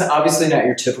this is obviously not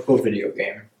your typical video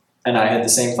game. And I had the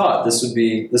same thought. This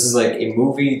is like a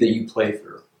movie that you play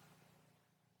through.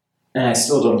 And I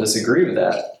still don't disagree with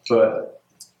that. But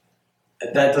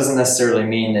that doesn't necessarily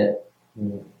mean it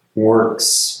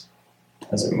works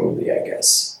as a movie, I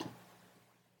guess.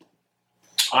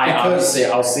 I'll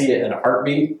see it in a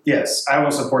heartbeat. Yes, I will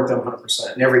support them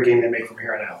 100% in every game they make from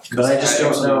here on out. But I just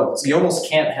don't know. You almost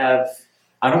can't have...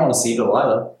 I don't want to see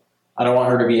Delilah. I don't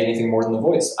want her to be anything more than the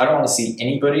voice. I don't want to see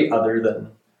anybody other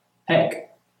than Hank.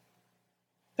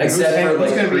 Except for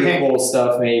like prequel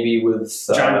stuff maybe with...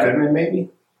 John Goodman, maybe?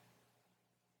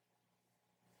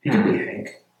 He could be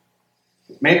Hank.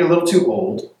 Maybe a little too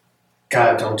old.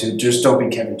 God, just don't be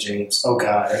Kevin James. Oh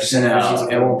God,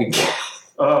 it won't be.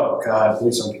 Oh God,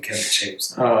 please don't be Kevin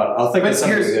James. I'll think of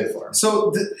something good for him.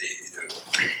 So,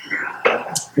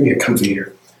 bring me a comfy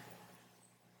here.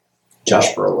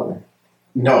 Josh Brolin.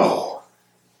 No,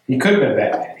 he could have been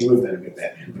Batman. He would have been a good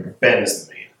Batman. Ben is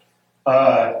the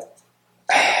man.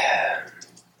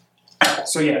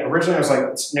 So yeah, originally I was like,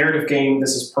 it's a narrative game.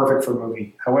 This is perfect for a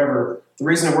movie. However, the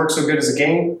reason it works so good as a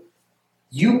game.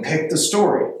 You pick the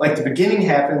story. Like the beginning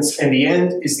happens and the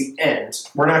end is the end.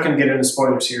 We're not going to get into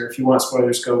spoilers here. If you want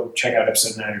spoilers, go check out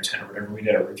episode 9 or 10 or whatever we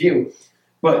did a review.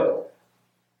 But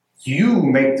you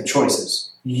make the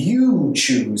choices. You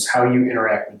choose how you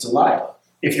interact with Delilah.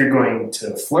 If you're going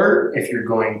to flirt, if you're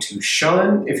going to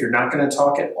shun, if you're not going to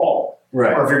talk at all.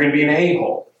 Right. Or if you're going to be an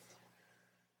a-hole.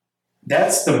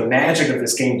 That's the magic of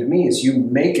this game to me is you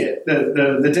make it.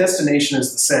 The destination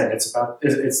is the same. It's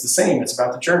the same. It's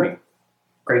about the journey.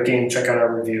 Great game. Check out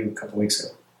our review a couple weeks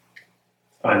ago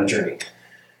on Journey.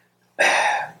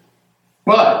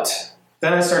 But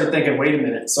then I started thinking, wait a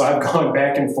minute. So I've gone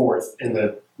back and forth in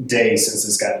the day since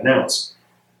this got announced.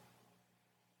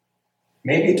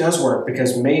 Maybe it does work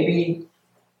because maybe,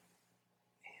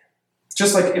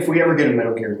 just like if we ever get a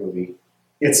Metal Gear movie,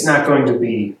 it's not going to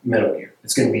be Metal Gear.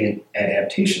 It's going to be an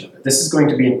adaptation of it. This is going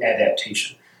to be an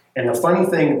adaptation. And the funny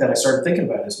thing that I started thinking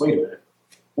about is, wait a minute.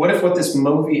 What if what this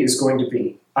movie is going to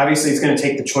be, obviously it's going to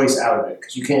take the choice out of it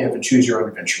because you can't have a choose your own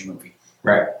adventure movie.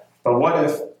 Right. But what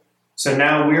if, so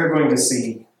now we're going to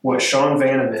see what Sean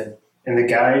Vanneman and the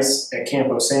guys at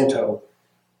Campo Santo,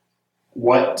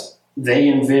 what they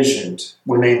envisioned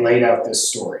when they laid out this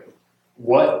story.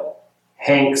 What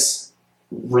Hank's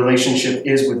relationship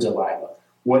is with Delilah.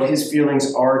 What his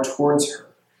feelings are towards her.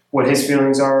 What his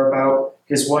feelings are about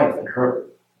his wife and her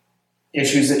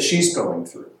issues that she's going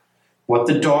through. What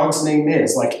the dog's name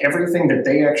is, like everything that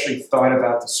they actually thought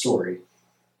about the story,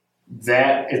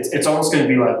 that it's almost going to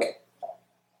be like,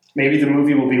 maybe the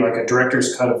movie will be like a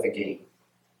director's cut of the game,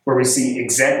 where we see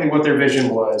exactly what their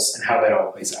vision was and how that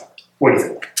all plays out. What do you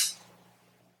think?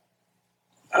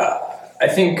 I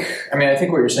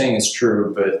think what you're saying is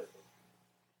true, but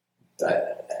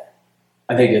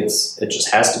I think it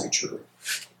just has to be true.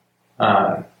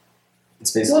 It's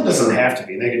basically. Well, it doesn't have to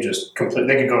be. They could just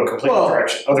They could go a complete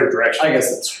other direction. I guess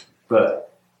that's true,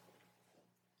 but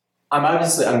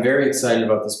I'm very excited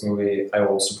about this movie. I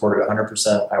will support it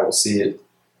 100%. I will see it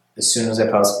as soon as I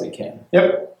possibly can.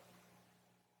 Yep.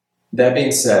 That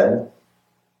being said,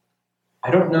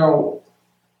 I don't know.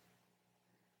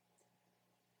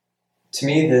 To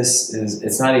me,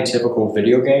 it's not a typical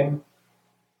video game,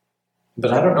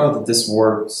 but I don't know that this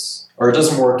works, or it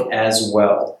doesn't work as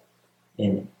well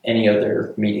in any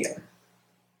other medium.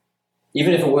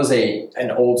 Even if it was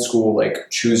an old school, like,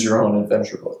 choose your own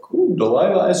adventure book. Ooh,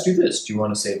 Delilah asked you this. Do you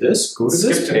want to say this? Go to Skip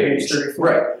this to page. page 34.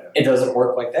 Right. It doesn't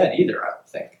work like that either, I don't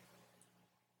think.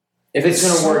 If it's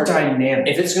going to work dynamic.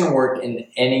 If it's going to work in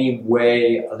any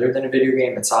way other than a video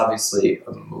game, it's obviously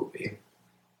a movie.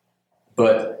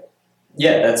 But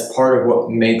yeah, that's part of what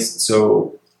makes it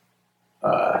so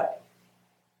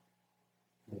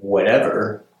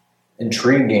whatever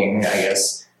intriguing, I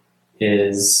guess,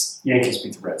 is Yankees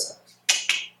beat the Red Sox.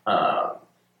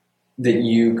 that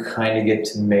you kind of get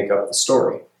to make up the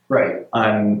story. Right.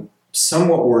 I'm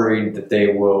somewhat worried that they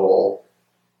will.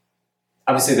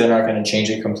 Obviously, they're not going to change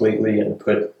it completely and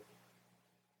put.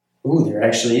 Ooh, there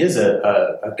actually is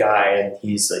a guy and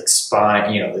he's like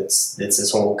spying. You know, it's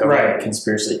this whole government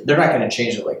conspiracy. They're not going to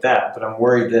change it like that, but I'm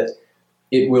worried that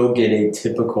it will get a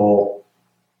typical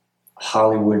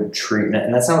Hollywood treatment,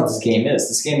 and that's not what this game is.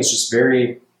 This game is just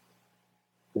very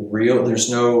real. There's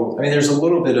no. I mean, there's a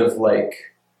little bit of like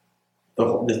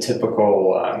the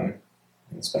typical.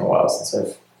 It's been a while since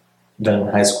I've been in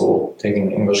high school taking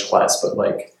an English class, but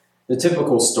like. The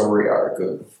typical story arc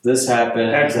of this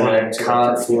happened, and then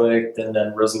conflict, and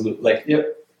then resolute. Like,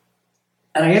 yep.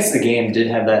 And I guess the game did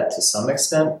have that to some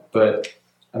extent, but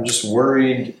I'm just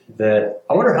worried that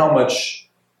I wonder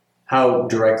how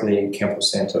directly Campo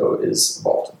Santo is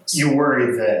involved in this. You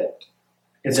worry that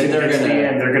it's That going to get to the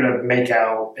end, they're going to make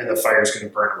out, and the fire's going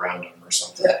to burn around them or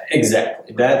something. Yeah,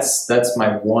 exactly. That's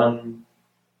my one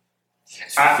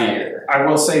fear. I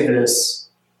will say this: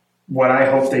 what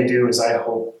I hope they do is I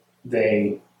hope.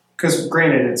 Because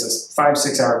granted, it's a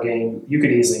 5-6 hour game. You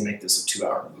could easily make this a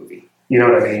 2-hour movie. You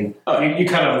know what I mean? You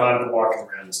kind of have a lot of the walking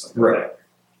around and stuff like that.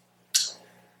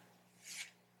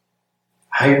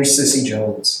 Hire Cissy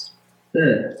Jones.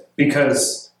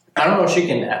 Because I don't know if she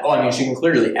can act. Well, I mean, she can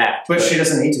clearly act. But she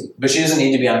doesn't need to. But she doesn't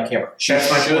need to be on camera. She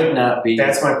should not be.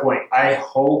 That's my point. I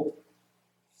hope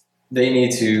they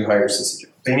need to hire Cissy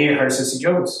Jones. They need to hire Cissy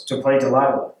Jones to play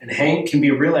Delilah. And Hank can be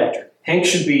a real actor. Hank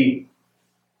should be...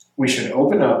 We should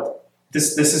open up.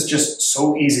 This is just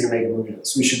so easy to make a movie of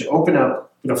this. We should open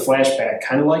up with a flashback,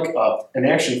 kind of like Up. And they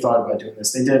actually thought about doing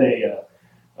this. They did a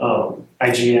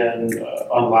IGN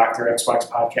Unlock their Xbox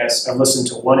podcast. I've listened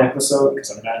to one episode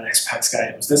because I'm not an Xbox guy.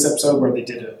 It was this episode where they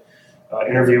did an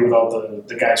interview with all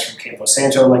the guys from Campo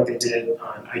Santo, like they did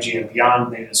on IGN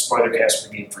Beyond. They did a spoiler cast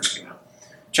when the game first came out.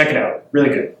 Check it out. Really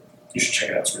good. You should check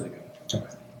it out. It's really good.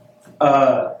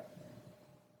 Okay.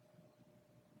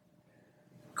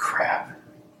 Crap.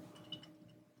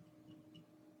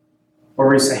 What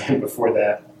were you saying before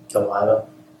that? Delilah.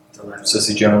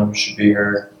 Cissy Jones should be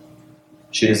her.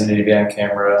 She doesn't need to be on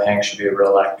camera. Hank should be a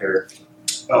real actor.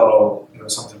 Oh, there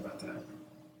was something about that.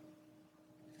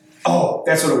 Oh,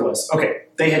 that's what it was. Okay.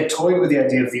 They had toyed with the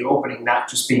idea of the opening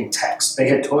not just being text. They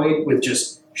had toyed with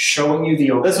just showing you the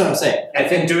opening. That's what I'm saying.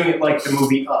 And then doing it like the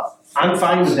movie Up. I'm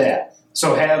fine with that.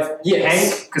 So have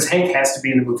Hank, because Hank has to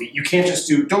be in the movie. You can't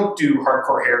just don't do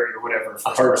Hardcore Harry or whatever.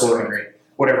 Hardcore Henry.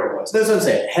 Whatever it was. That's what I'm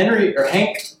saying.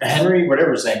 Henry,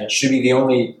 whatever his name is, should be the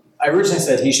only. I originally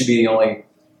said he should be the only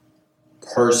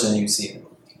person you see in the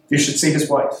movie. You should see his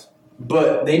wife.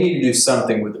 But they need to do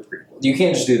something with the prequel. You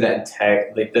can't just do that in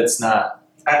tag. Like, that's not.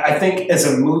 I think as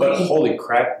a movie. But holy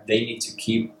crap, they need to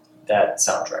keep that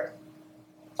soundtrack.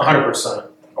 100%.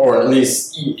 Or at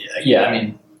least, yeah, I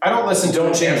mean. I don't listen to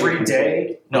it every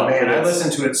day. No, man, I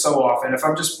listen to it so often. If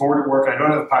I'm just bored at work and I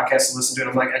don't have a podcast to listen to it,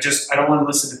 I'm like, I don't want to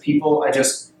listen to people. I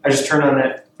just turn on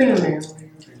that.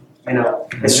 You know,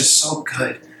 it's just so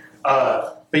good.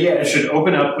 But yeah, it should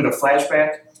open up with a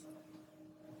flashback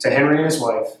to Henry and his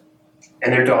wife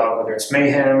and their dog, whether it's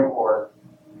Mayhem or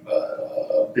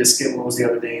Biscuit. What was the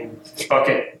other name?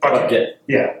 Bucket.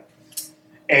 Yeah.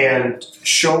 And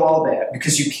show all that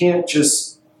because you can't just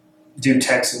do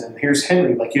text and then here's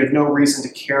Henry. Like, you have no reason to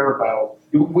care about.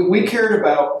 We cared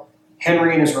about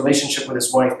Henry and his relationship with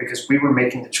his wife because we were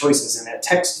making the choices in that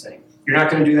text thing. You're not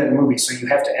going to do that in the movie, so you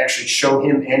have to actually show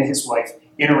him and his wife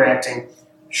interacting,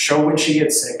 show when she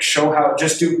gets sick, show how,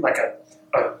 just do like a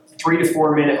 3 to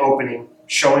 4 minute opening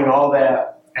showing all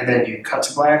that, and then you cut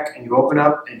to black and you open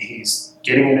up and he's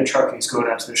getting in a truck and he's going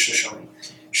out to the Shoshone.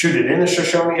 Shoot it in the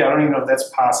Shoshone? I don't even know if that's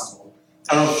possible.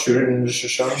 I don't shoot it in the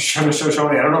Shoshone.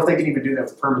 Shoshone. I don't know if they can even do that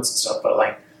with permits and stuff, but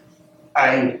like,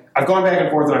 I've gone back and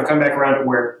forth and I've come back around to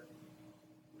where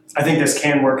I think this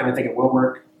can work and I think it will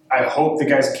work. I hope the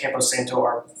guys at Campo Santo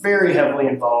are very heavily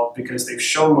involved because they've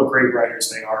shown what great writers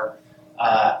they are.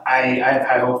 I have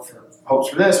high hopes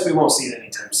for this. We won't see it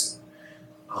anytime soon.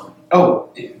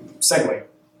 Segue.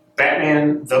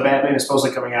 The Batman is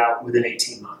supposedly coming out within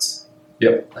 18 months.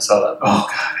 Yep, I saw that. Oh,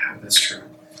 God, that's true.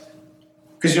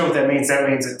 Because you know what that means? That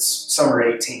means it's summer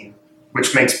 18,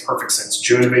 which makes perfect sense.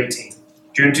 June of 18.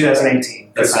 June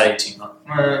 2018. That's not 18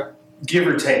 months. Give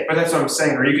or take. But that's what I'm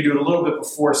saying. Or you could do it a little bit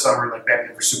before summer, like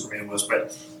Batman vs Superman was.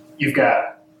 But you've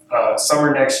got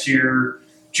summer next year.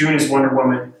 June is Wonder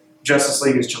Woman. Justice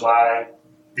League is July.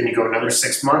 Then you go another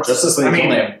 6 months. Justice League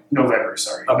November,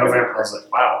 sorry. Okay. November. I was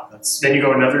like, wow, that's... Then you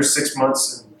go another 6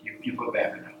 months and you put the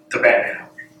Batman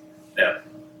out. Yeah.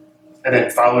 And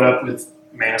then followed up with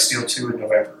Man of Steel 2 in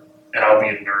November. And I'll be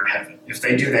in nerd heaven. If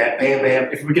they do that, bam,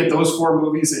 bam. If we get those 4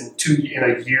 movies in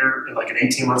a year, in like an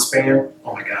 18-month span,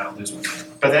 oh my God, I'll lose my mind.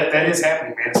 But that is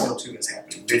happening. Man of Steel 2 is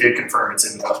happening. They did confirm it's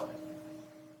in development.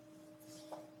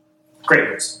 Great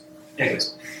news.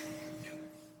 Anyways.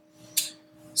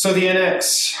 So the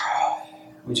NX.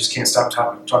 We just can't stop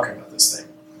talking about this thing.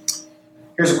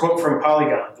 Here's a quote from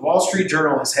Polygon. The Wall Street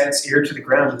Journal has had its ear to the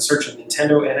ground in search of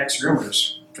Nintendo NX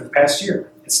rumors for the past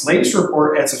year. Its latest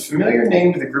report adds a familiar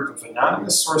name to the group of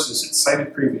anonymous sources it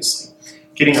cited previously,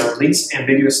 getting our least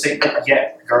ambiguous statement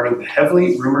yet regarding the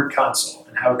heavily rumored console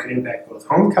and how it could impact both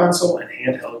home console and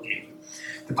handheld gaming.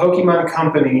 The Pokemon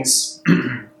company's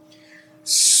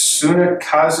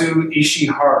Tsunekazu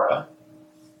Ishihara,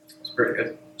 that's pretty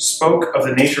good, spoke of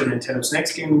the nature of Nintendo's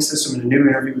next gaming system in a new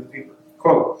interview with the paper.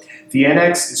 Quote, the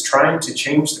NX is trying to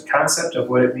change the concept of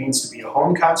what it means to be a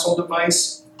home console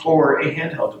device or a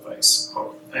handheld device,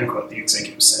 quote, end quote, the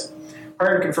executive said,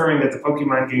 prior to confirming that the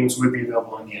Pokemon games would be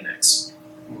available on the NX.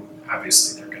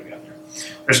 Obviously, they're going to be on there.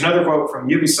 There's another quote from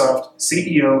Ubisoft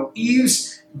CEO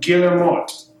Yves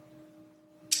Guillemot.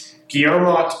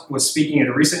 Guillemot was speaking at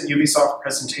a recent Ubisoft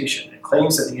presentation and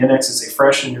claims that the NX is a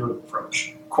fresh and new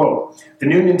approach. Quote, the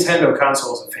new Nintendo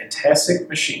console is a fantastic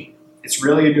machine. It's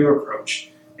really a new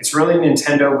approach. It's really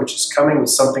Nintendo, which is coming with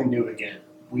something new again.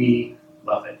 We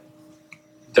love it.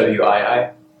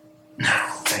 WII? No,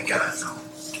 thank God, no.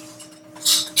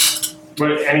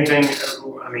 But anything,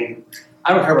 I mean...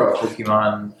 I don't care about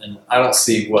Pokemon, and I don't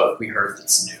see what we heard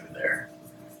that's new there.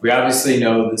 We obviously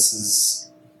know this is...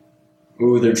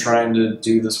 they're trying to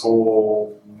do this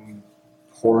whole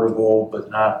portable, but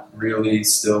not really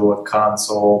still a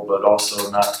console, but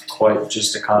also not quite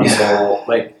just a console. Yeah.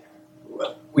 Like,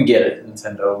 we get it,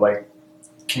 Nintendo. Like,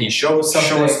 can you show us something?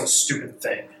 Show us a stupid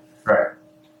thing. Right.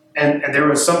 And there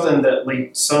was something that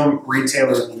leaked, some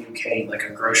retailer in the UK, like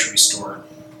a grocery store.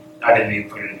 I didn't even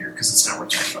put it in here because it's not worth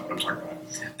talking about what I'm talking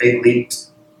about. They leaked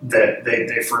that they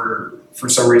for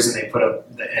some reason they put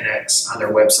up the NX on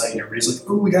their website and everybody's like,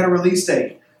 "Ooh, we got a release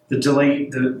date." The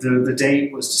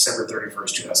date was December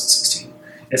 31st, 2016.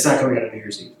 It's not coming out on New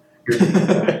Year's Eve.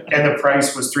 And the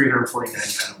price was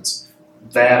 £349.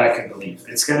 That I can believe.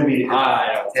 It's going to be.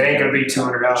 It ain't going to be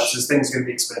 $200. This thing's going to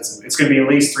be expensive. It's going to be at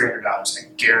least $300. I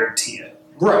guarantee it.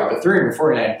 Right, but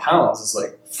 £349 is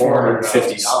like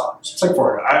 $450. It's like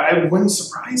 $400. It wouldn't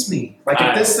surprise me. Like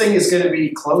if this thing is going to be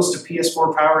close to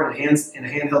PS4 power in a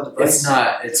handheld device.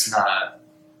 It's not.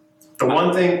 The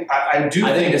one thing I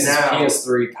think it's now,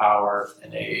 PS3 power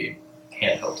in a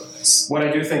handheld device. What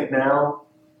I do think now,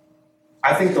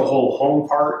 I think the whole home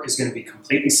part is going to be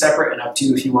completely separate and up to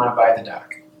you if you want to buy the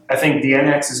dock. I think the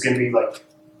NX is going to be like,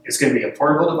 it's going to be a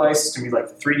portable device. It's going to be like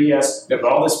the 3DS with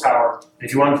all this power.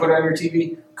 If you want to put it on your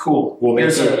TV, cool. We'll make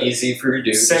it easy for you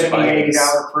to do. $70,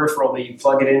 $80 peripheral that you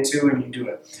plug it into and you do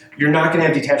it. You're not going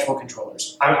to have detachable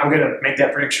controllers. I'm going to make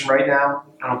that prediction right now.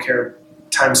 I don't care.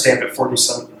 Timestamp at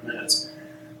 47 minutes.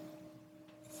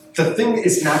 The thing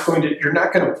is you're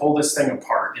not going to pull this thing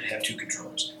apart and have 2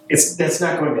 controllers. That's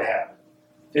not going to happen.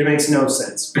 It makes no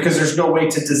sense because there's no way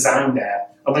to design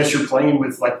that unless you're playing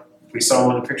with, like we saw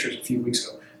one of the pictures a few weeks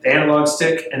ago, the analog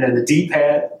stick and then the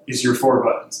D-pad is your 4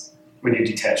 buttons when you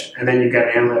detach it. And then you've got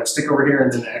an analog stick over here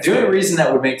and then the only reason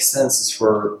that would make sense is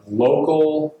for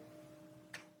local,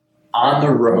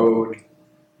 on-the-road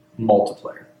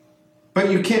multiplayer. But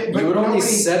you can't. You would only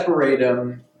separate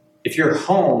them if you're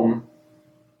home.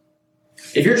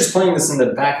 If you're just playing this in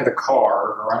the back of the car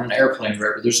or on an airplane or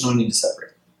whatever, there's no need to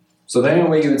separate. So the only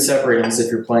way you would separate them is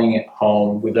if you're playing at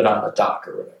home with it on the dock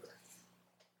or whatever.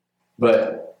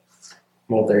 But,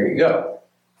 well, there you go.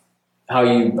 How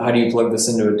do you plug this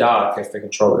into a dock if the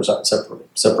controllers aren't separable?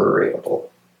 Separately cool.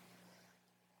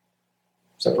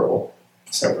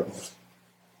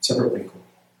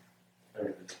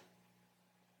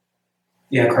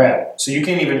 Yeah, crap. So you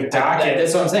can't even dock it.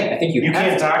 That's what I'm saying. I think you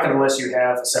can't dock it unless you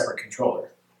have a separate controller.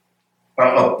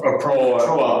 A pro.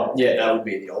 Well, yeah, that would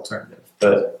be the alternative.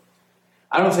 But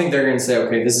I don't think they're going to say,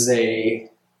 okay, this is a.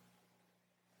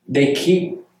 They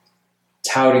keep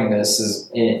touting this as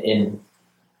in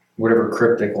whatever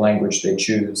cryptic language they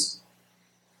choose,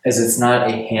 as it's not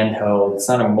a handheld, it's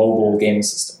not a mobile game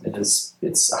system.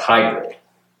 It's a hybrid.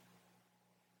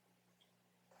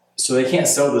 So they can't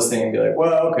sell this thing and be like,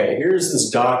 well, okay, here's this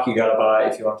dock you got to buy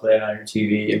if you want to play it on your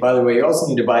TV, and by the way, you also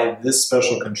need to buy this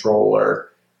special controller.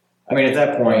 I mean, at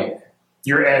that point,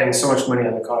 You're adding so much money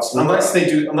on the cost. Unless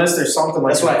there's something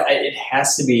like that's why it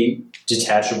has to be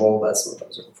detachable. That's what I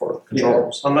was looking for.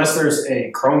 Controllers. Yeah. Unless there's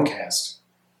a Chromecast.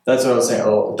 That's what I was saying. A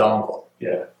dongle.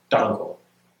 Yeah, dongle.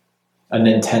 A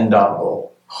Nintendo dongle.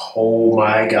 Oh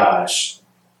my gosh.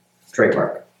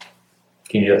 Trademark.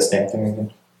 Can you do that stamp thing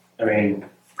again? I mean,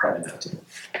 probably not too.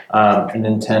 A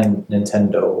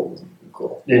Nintendo.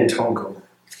 Cool. Nintendo.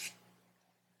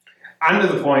 I'm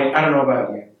to the point. I don't know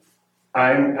about you.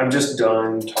 I'm just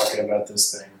done talking about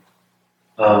this thing.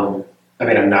 I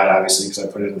mean, I'm not obviously because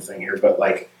I put it in the thing here, but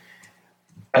like,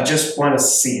 I just want to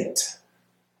see it.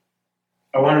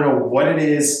 I want to know what it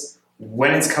is,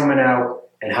 when it's coming out,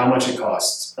 and how much it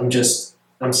costs.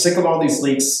 I'm sick of all these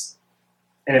leaks,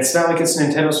 and it's not like it's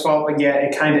Nintendo's fault, but yeah,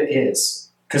 it kind of is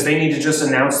because they need to just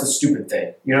announce the stupid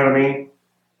thing. You know what I mean?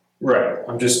 Right.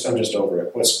 I'm just over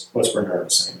it. What's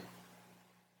Bernard saying?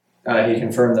 He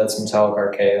confirmed that's Metallic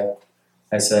Archaea.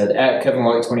 I said, at Kevin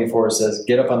White 24 says,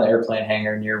 get up on the airplane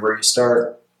hangar near where you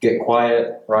start, get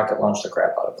quiet, rocket launch the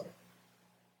crap out of them.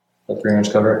 That pretty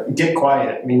much cover it? Get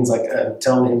quiet means like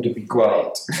telling him to be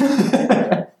quiet.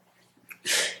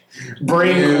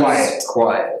 Bring Use quiet.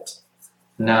 Quiet.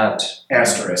 Not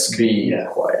Asterisk. be Yeah.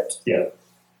 quiet. Yeah.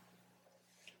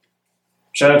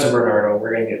 Shout out to Bernardo.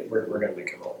 We're gonna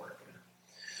make it all work.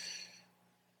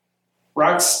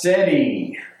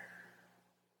 Rocksteady.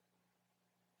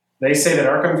 They say that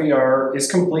Arkham VR is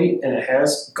complete and it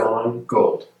has gone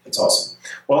gold. It's awesome.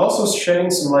 While also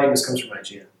shedding some light, this comes from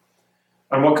IGN,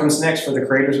 on what comes next for the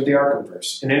creators of the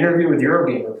Arkhamverse. In an interview with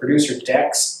Eurogamer, producer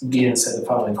Dax Gian said the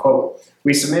following quote: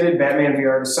 "We submitted Batman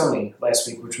VR to Sony last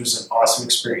week, which was an awesome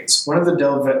experience. One of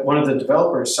the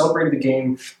developers celebrated the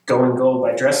game going gold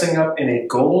by dressing up in a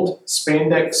gold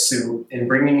spandex suit and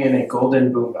bringing in a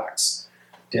golden boombox.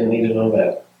 Didn't need to know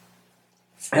that.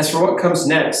 As for what comes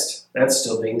next, that's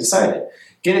still being decided.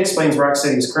 Ginn explains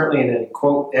Rocksteady is currently in a,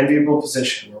 quote, enviable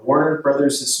position where Warner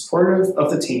Brothers is supportive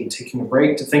of the team taking a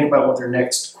break to think about what their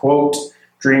next, quote,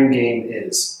 dream game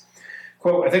is.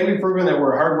 Quote, I think we've proven that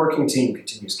we're a hardworking team,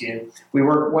 continues Ginn. We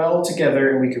work well together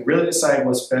and we can really decide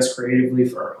what's best creatively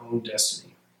for our own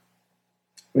destiny.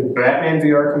 With Batman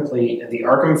VR complete and the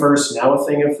Arkhamverse now a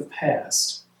thing of the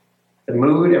past, the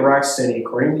mood at Rocksteady,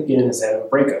 according to Ginn, is that of a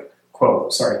breakup.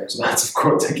 Quote, sorry, there's lots of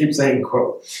quotes. I keep saying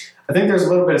quote. I think there's a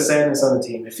little bit of sadness on the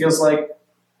team. It feels like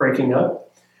breaking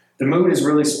up. The mood is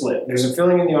really split. There's a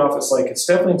feeling in the office like it's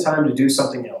definitely time to do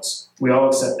something else. We all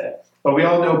accept that. But we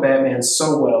all know Batman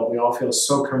so well. We all feel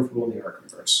so comfortable in the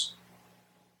Arkhamverse.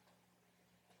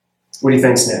 What do you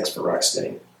think's next for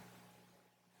Rocksteady?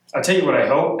 I'll tell you what I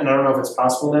hope, and I don't know if it's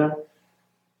possible now.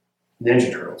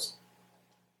 Ninja Turtles.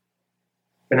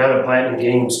 But now that Platinum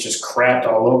Games just crapped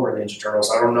all over Ninja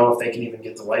Turtles, I don't know if they can even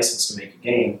get the license to make a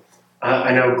game.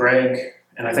 I know Greg,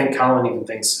 and I think Colin even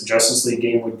thinks a Justice League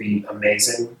game would be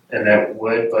amazing, and that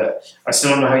would, but I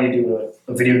still don't know how you do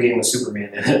a video game with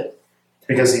Superman in it,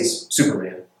 because he's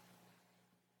Superman.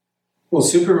 Well,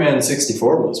 Superman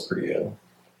 64 was pretty good.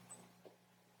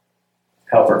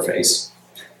 Help her face.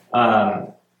 I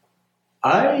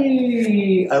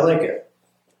like it.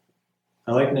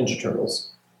 I like Ninja Turtles.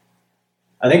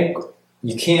 I think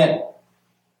you can't.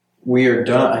 We are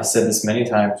done. I said this many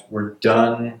times. We're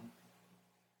done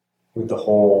with the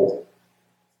whole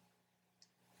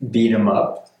beat 'em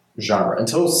up genre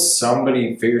until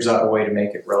somebody figures out a way to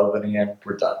make it relevant again.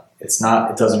 We're done. It's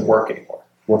not. It doesn't work anymore.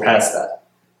 We're past that.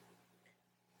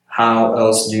 How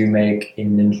else do you make a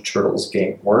Ninja Turtles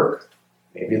game work?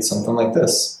 Maybe it's something like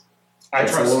this. I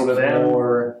It's trust a little bit them.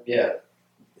 more Yeah.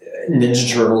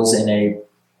 Ninja Turtles in a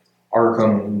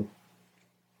Arkham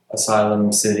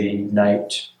Asylum City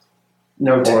Night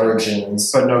No tanks.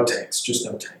 Origins. But no tanks. Just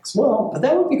no tanks. Well, but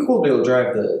that would be cool to be able to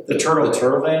drive the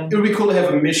turtle van. It would be cool to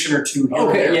have a mission or two here and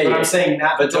Okay, there, yeah, but yeah. I'm saying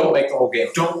not. But don't make the whole game.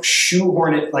 Don't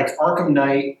shoehorn it like Arkham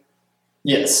Knight.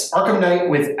 Yes. Arkham Knight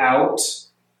without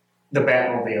the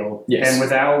Batmobile, Yes. and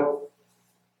without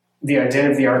the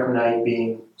identity of the Arkham Knight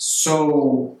being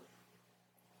so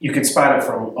you could spot it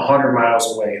from 100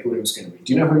 miles away who it was going to be.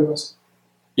 Do you know who he was?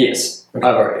 Yes. Okay.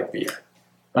 I've already beat it.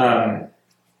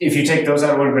 If you take those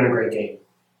out, it would have been a great game.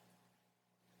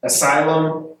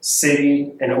 Asylum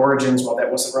City, and Origins, while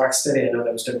that wasn't Rocksteady, I know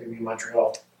that was WB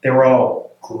Montreal. They were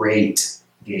all great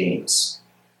games.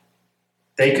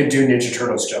 They could do Ninja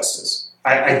Turtles justice.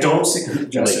 I don't see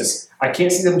justice. I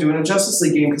can't see them doing a Justice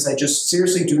League game because I just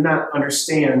seriously do not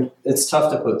understand. It's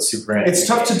tough to put Superman. It's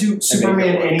tough to do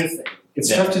Superman anything. It's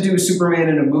tough to do Superman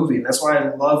in a movie. And that's why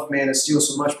I love Man of Steel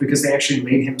so much, because they actually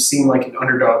made him seem like an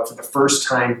underdog for the first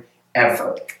time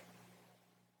ever.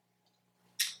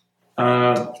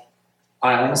 I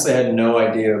honestly had no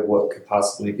idea what could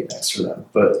possibly be next for them,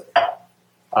 but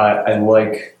I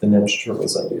like the Ninja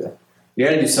Turtles idea. You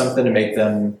got to do something to make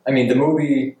them. I mean,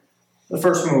 the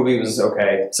first movie was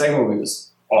okay. The second movie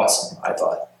was awesome, I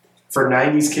thought. For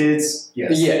 90s kids,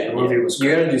 yes. Yeah, the movie was you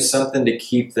great. got to do something to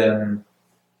keep them.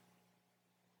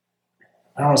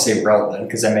 I don't want to say relevant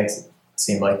because that makes it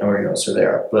seem like nobody knows who they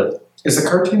are. But Is the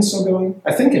cartoon still going?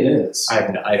 I think it is.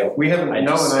 I don't. We haven't. I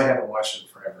Noah just- and I haven't watched it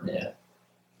forever. Yeah,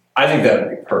 I think that would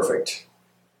be perfect.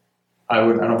 I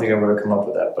don't think I would have come up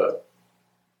with that, but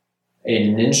a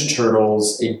Ninja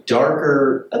Turtles, a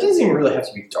darker. That doesn't even really have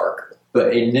to be darker,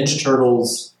 but a Ninja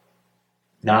Turtles,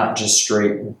 not just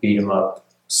straight beat 'em up.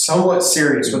 Somewhat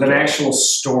serious with an actual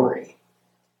story.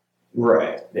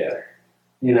 Right. Yeah.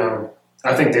 You know,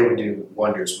 I think they would do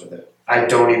wonders with it. I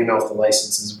don't even know if the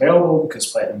license is available because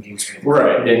Platinum Games made it.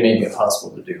 Right. It may be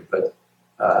impossible to do, but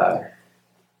I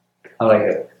like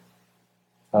it.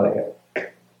 I like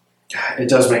it. It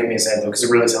does make me sad though, because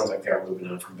it really sounds like they are moving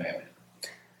on from Batman.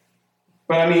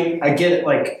 But I mean, I get it.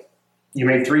 Like, you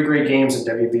made 3 great games, and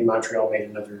WB Montreal made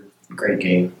another great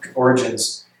game.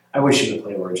 Origins. I wish you would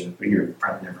play Origins, but you're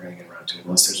probably never going to get around to it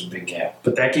unless there's a big gap.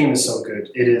 But that game is so good.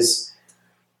 It is.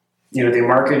 You know, they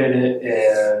marketed it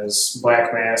as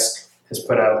Black Mask has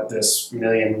put out this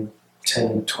 $10,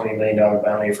 $20 million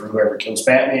bounty for whoever kills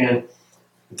Batman.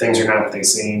 Things are not what they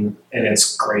seem, and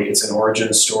it's great. It's an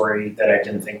origin story that I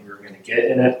didn't think we were going to get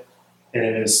in it, and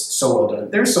it is so well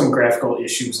done. There's some graphical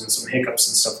issues and some hiccups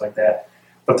and stuff like that,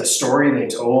 but the story they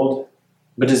told.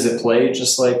 But does it play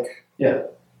just like? Yeah.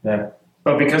 Yeah.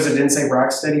 But because it didn't say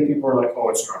Rocksteady, people were like, "Oh,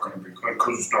 it's not going to be good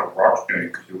because it's not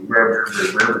Rocksteady."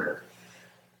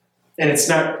 And it's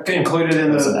not included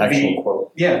in That's an the actual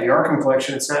quote. the Arkham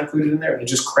collection. It's not included in there. They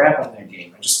just crap on that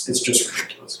game. It's just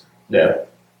ridiculous. Yeah.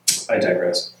 I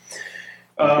digress.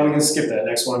 We can skip that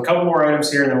next one. A couple more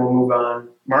items here, and then we'll move on.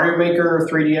 Mario Maker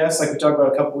 3DS, like we talked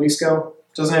about a couple weeks ago,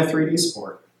 doesn't have 3D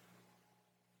support.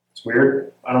 It's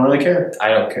weird. I don't really care. I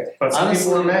don't care. But some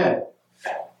people are mad.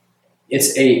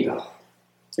 It's a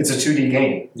It's a 2D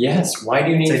game. yes. Why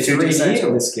do you need It's a 2D 3D side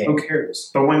in this game? Who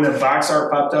cares? But when the box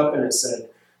art popped up and it said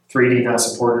 3D not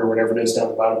supported or whatever it is down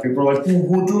the bottom, people were like,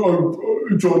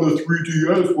 it's on the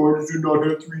 3DS. Why does it not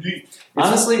have 3D?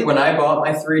 Honestly, when I bought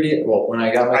my 3D, when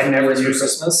I got my I 3DS never for used it.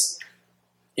 Christmas,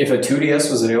 if a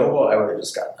 2DS was available, I would have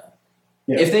just gotten that.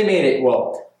 Yeah. If they made it,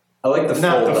 I like the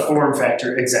Not fold the up. form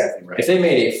factor. Exactly right. If they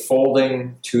made a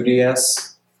folding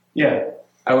 2DS, Yeah.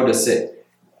 I would have said,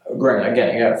 granted,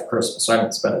 again, I got it for Christmas, so I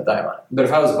haven't spent a dime on it. But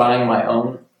if I was buying my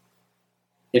own,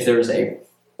 if there's a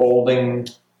folding,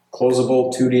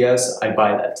 closable 2DS, I'd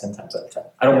buy that 10 times out of 10.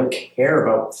 I don't care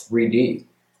about 3D.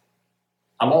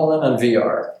 I'm all in on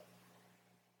VR.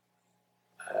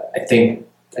 I think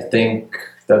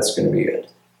that's going to be good.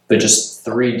 But just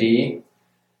 3D.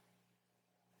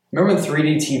 Remember when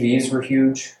 3D TVs were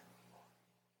huge?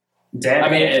 Dad, I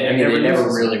mean, they never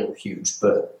uses- really were huge,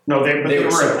 but No, they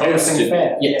were supposed to.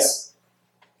 fat. Yes.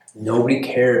 Nobody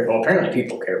cared. Well, apparently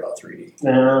people care about 3D.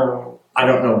 No. I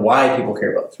don't know why people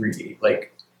care about 3D.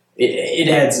 Like, it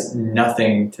adds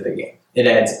nothing to the game. It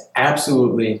adds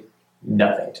absolutely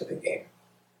nothing to the game.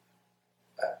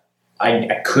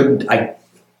 I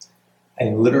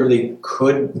literally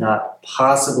could not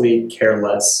possibly care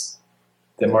less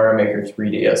that Mario Maker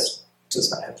 3DS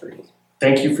does not have 3D.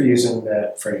 Thank you for using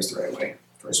that phrase the right way,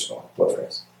 first of all. What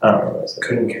phrase? I don't remember what I said.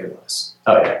 Couldn't care less.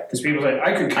 Oh, yeah. Because people say,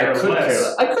 I could I care could less. care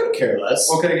less. I could care less.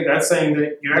 Okay, that's saying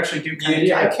that you actually do kind of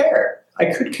Yeah, care. I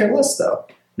care. I could care less, though.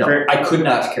 No, Great. I could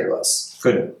not care less.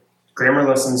 Couldn't. Grammar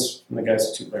lessons from the guys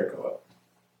at two-player co-op.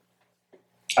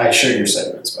 I share your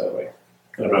sentiments, by the way.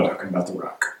 And I'm not talking about The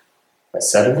Rock. My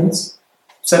sediments?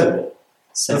 Sediment.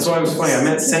 That's why it was funny. I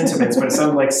meant sentiments, but it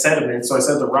sounded like sediment, so I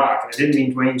said The Rock, and I didn't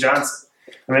mean Dwayne Johnson.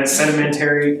 I meant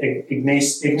sedimentary,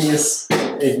 igneous,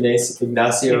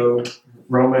 Ignacio.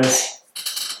 Romas.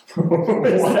 What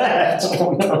is that? I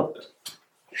don't know.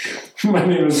 My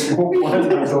name is Juan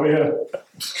Montoya.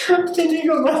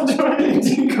 Inigo Montoya.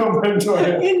 Indigo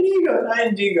Montoya. Inigo, not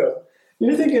Indigo.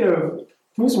 You're thinking of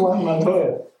who's Juan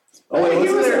Montoya? Oh wait, He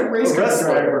wasn't was there a race car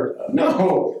wrestler? driver.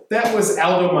 No, that was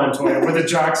Aldo Montoya with a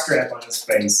jockstrap on his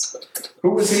face.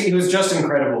 Who was he? He was just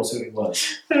incredible. Is who he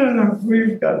was.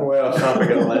 We've gotten way off topic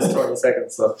in the last 20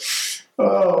 seconds. So.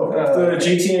 The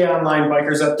GTA Online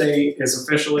Bikers update is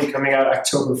officially coming out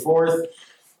October 4th.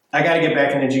 I got to get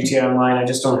back into GTA Online. I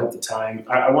just don't have the time.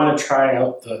 I want to try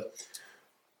out the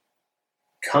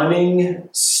Cunning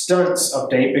Stunts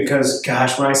update because,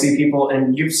 gosh, when I see people,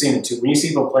 and you've seen it too, when you see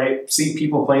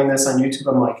people playing this on YouTube,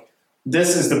 I'm like,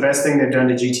 this is the best thing they've done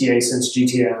to GTA since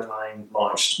GTA Online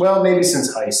launched. Well, maybe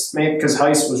since Heist. Maybe because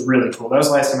Heist was really cool. That was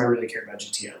the last time I really cared about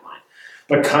GTA Online.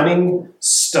 But Cunning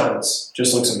Stunts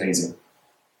just looks amazing.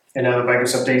 And now the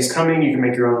Bikers update is coming. You can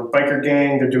make your own biker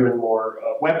gang. They're doing more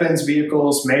weapons,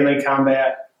 vehicles, melee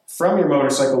combat from your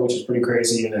motorcycle, which is pretty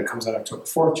crazy. And it comes out October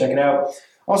 4th. Check it out.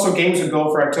 Also, games with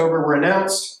gold for October were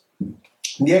announced.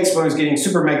 The Expo is getting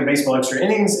Super Mega Baseball Extra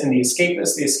Innings and The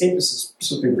Escapist. The Escapist is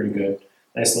supposed to be pretty good.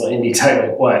 Nice little indie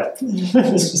title. What?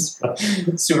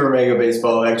 Super Mega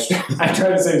Baseball Extra. I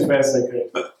tried to say as fast as I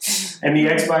could. And the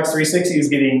Xbox 360 is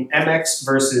getting MX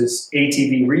versus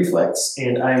ATV Reflex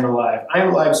and I Am Alive. I Am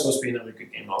Alive is supposed to be another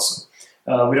good game also.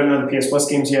 We don't know the PS Plus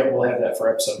games yet. We'll have that for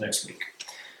episode next week.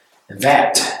 And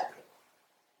that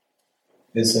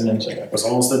Is the Nintendo. was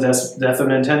almost the death of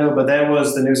Nintendo, but that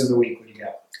was the news of the week. What do you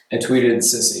got? I tweeted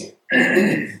Sissy.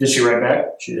 Did she write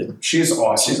back? She did. She's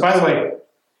awesome. By the way,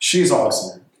 she's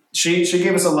awesome. She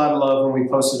gave us a lot of love when we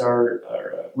posted our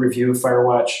review of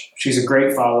Firewatch. She's a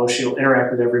great follow. She'll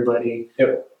interact with everybody.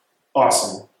 Yep.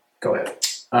 Awesome. Go ahead.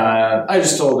 I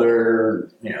just told her,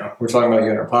 we're talking about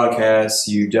you in our podcast.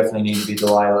 You definitely need to be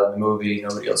Delilah in the movie.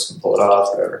 Nobody else can pull it off,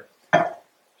 whatever.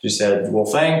 She said, well,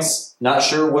 thanks. Not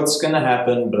sure what's going to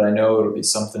happen, but I know it'll be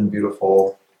something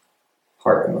beautiful.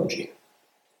 Heart emoji.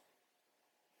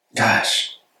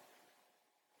 Gosh.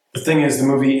 The thing is, the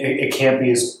movie, it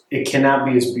cannot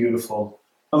be as beautiful.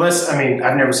 Unless,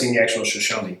 I've never seen the actual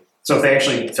Shoshone. So if they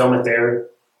actually film it there,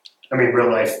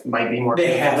 real life might be more They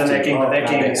beautiful have than to. that game, but that Oh,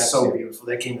 game they is have so to. beautiful.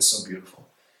 That game is so beautiful.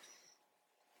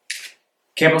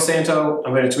 Campo Santo,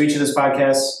 I'm going to tweet you this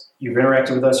podcast. You've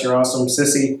interacted with us. You're awesome.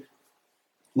 Sissy,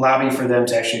 lobby for them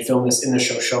to actually film this in the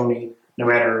Shoshone, no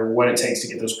matter what it takes to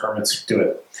get those permits. Do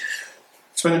it.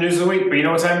 It's been the news of the week, but you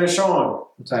know what time it is, Sean?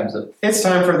 What time is it? It's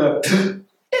time for the...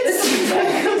 It's the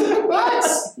back of the box!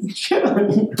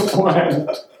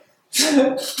 What?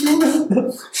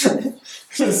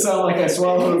 It sound like I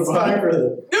swallowed a It's time bug. for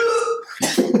the...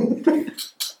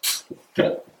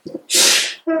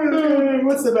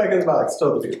 What's the back of the box?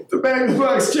 Tell the people. The back of the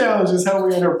box challenge is how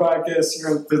we end our podcast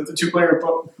here at the two-player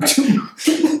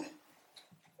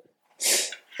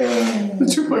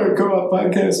the two-player co-op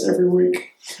podcast every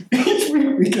week. Each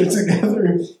week we get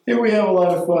together and we have a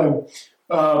lot of fun.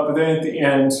 But then at the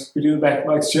end, we do the back of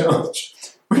the box challenge.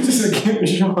 Which is a game,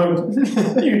 Sean.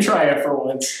 You try it for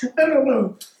once. I don't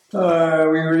know.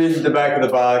 We read the back of the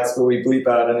box, but we bleep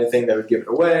out anything that would give it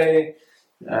away.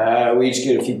 We each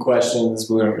get a few questions,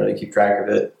 but we don't really keep track of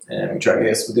it. And we try to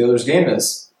guess what the other's game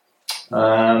is.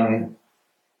 Any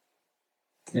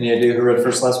idea who read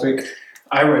first last week?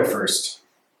 I read first.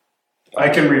 I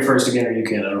can read first again, or you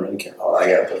can. I don't really care. Oh, I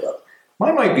gotta put it up.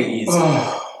 Mine might be easy.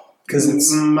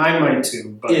 Because Mine might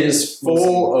too. But it is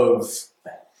full of...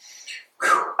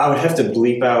 I would have to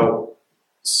bleep out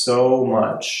so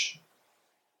much.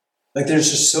 Like, there's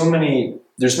just so many...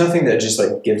 There's nothing that just,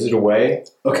 gives it away.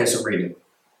 Okay, so read it.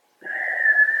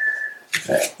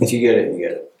 Okay. If you get it, you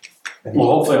get it. Well,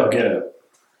 hopefully I'll get it.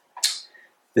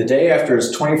 The day after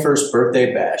his 21st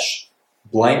birthday bash,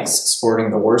 Blank's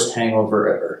sporting the worst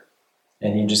hangover ever,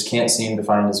 and he just can't seem to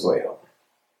find his way home.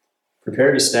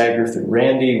 Prepare to stagger through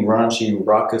randy, raunchy,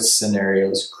 raucous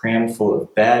scenarios crammed full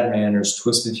of bad manners,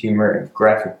 twisted humor, and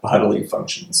graphic bodily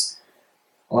functions.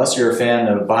 Unless you're a fan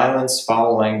of violence,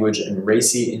 foul language, and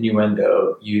racy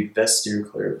innuendo, you'd best steer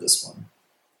clear of this one.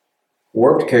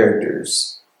 Warped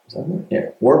characters. Is that it? Yeah.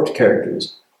 Warped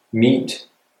characters meet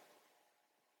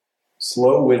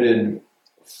slow-witted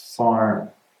farm.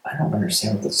 I don't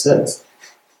understand what this says.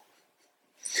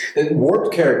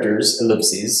 Warped characters,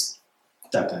 ellipses, ...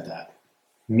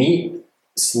 meet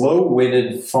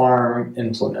slow-witted farm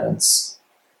implements,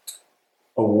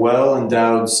 a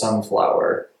well-endowed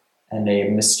sunflower, and a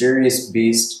mysterious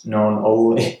beast known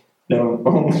only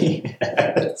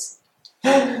as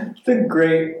the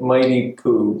Great Mighty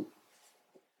Pooh.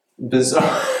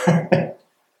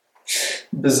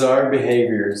 Bizarre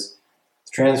behaviors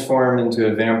transform into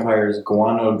a vampire's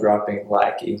guano-dropping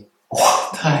lackey.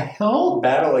 What the hell?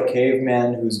 Battle a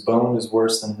caveman whose bone is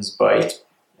worse than his bite,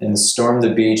 and storm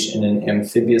the beach in an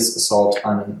amphibious assault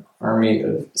on an army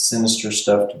of sinister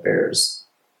stuffed bears.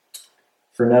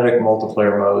 frenetic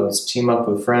multiplayer modes, team up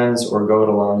with friends, or go it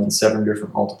alone in 7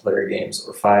 different multiplayer games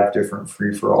or 5 different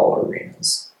free-for-all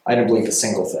arenas. I didn't bleep a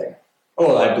single thing.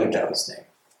 Oh, I bleeped out his name.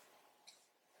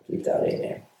 I bleeped out a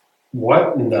name.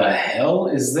 What in the hell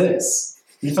is this?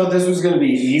 You thought this was going to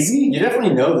be easy? You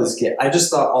definitely know this game. I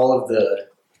just thought all of the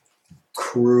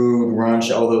crude, runch,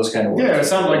 all those kind of words. Yeah, it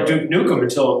sounded like Duke Nukem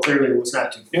until clearly it was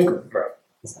not Duke Nukem. Bro,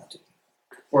 it's not Duke.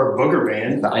 Or Booger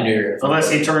Band. I knew you were going to.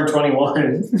 Unless he turned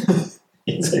 21.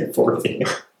 He's like 14.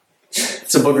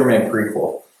 It's a Booger Man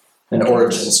prequel. An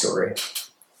origin story.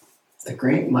 The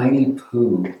Great Mighty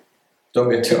Pooh. Don't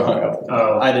get too hung up.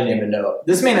 Oh. I didn't even know.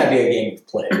 This may not be a game you've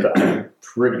played, but I'm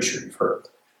pretty sure you've heard of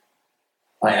it.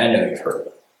 I know you've heard of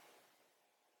it.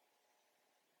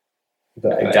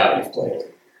 But I doubt you've played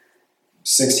it.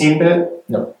 16-bit?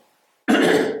 No.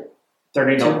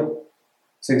 32? No.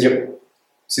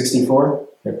 64?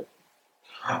 Yep.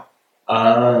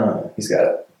 He's got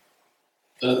it.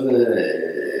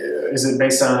 Is it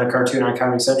based on a cartoon on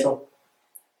Comedy Central?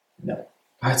 No.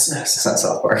 Oh, it's not. It's not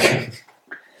South Park.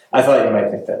 I thought you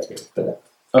might think that too, but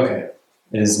Okay.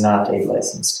 it is not a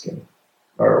licensed game.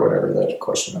 Or whatever that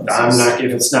question was. I'm not.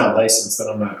 If it's not licensed, then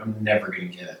I'm never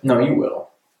going to get it. No, you will.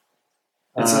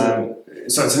 So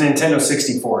it's a Nintendo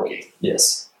 64 game.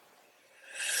 Yes.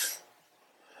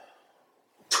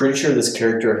 Pretty sure this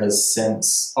character has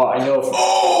since. Oh, I know.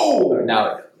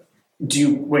 Now. Do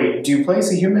you play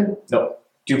as a human? No.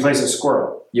 Do you play as a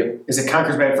squirrel? Yep. Is it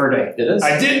Conker's Bad Fur Day? It is.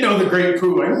 I did know the Great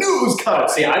Pooh. I knew it was Conker.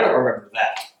 See, I don't remember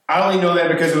that. I only know that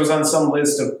because it was on some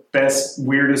list of best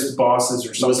weirdest bosses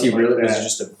or something. Was he really? Like Was that. he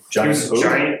just a He giant was a poo?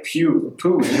 giant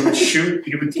poo. He would shoot.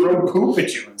 He would throw poop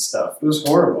at you and stuff. It was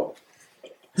horrible.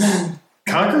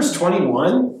 Conker's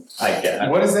 21. I get it.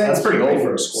 What is that? That's pretty old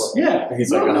for a squirrel. Yeah,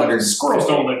 He's like 100. Squirrels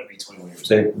don't live to be 21 years.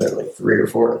 They're like 3 or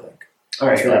 4, I think. All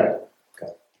right, Sure. got it.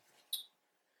 Okay.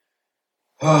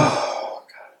 Oh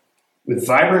god! With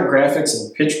vibrant graphics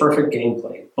and pitch-perfect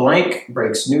gameplay, Blank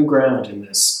breaks new ground in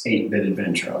this 8-bit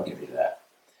adventure. I'll give you that.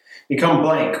 Become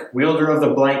Blank, wielder of the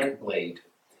Blank Blade,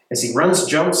 as he runs,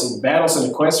 jumps, and battles in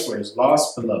a quest for his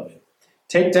lost beloved.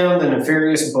 Take down the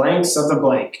nefarious Blanks of the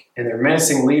Blank and their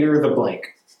menacing leader, the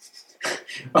Blank.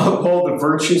 Uphold the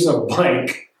virtues of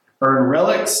Blank, earn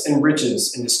relics and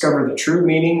riches, and discover the true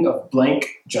meaning of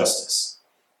Blank justice.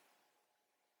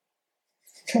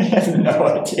 I have no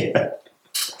idea.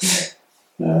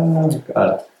 Oh,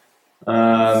 God.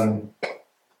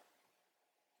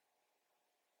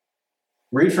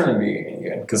 Read from the beginning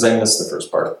again, because I missed the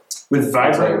first part. With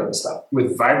vibrant Stop.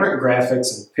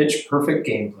 graphics and pitch-perfect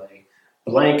gameplay,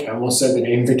 Blank, I almost said the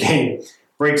name of the game,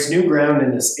 breaks new ground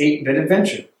in this 8-bit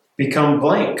adventure. Become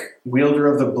Blank, wielder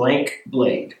of the Blank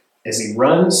Blade, as he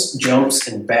runs, jumps,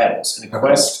 and battles in a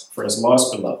quest for his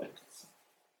lost beloved.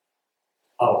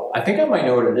 Oh, I think I might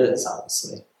know what it is,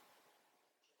 honestly.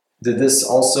 Did this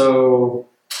also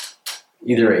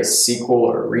either a sequel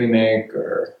or a remake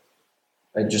or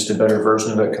just a better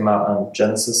version of it come out on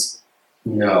Genesis?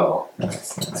 No. No.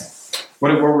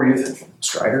 What were you thinking?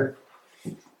 Strider?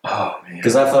 Oh, man.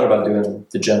 Because I thought about doing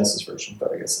the Genesis version,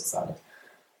 but I guess that's not it.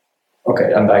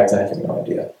 Okay, I'm back to having no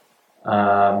idea.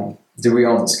 Do we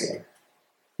own this game?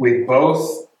 We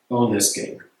both own this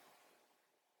game.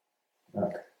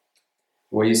 Okay.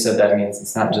 Well, you said that means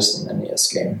it's not just an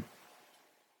NES game.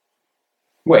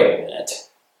 Wait a minute.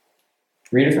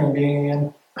 Read it from the beginning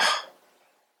again.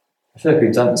 I feel like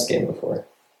we've done this game before.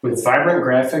 With vibrant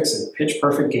graphics and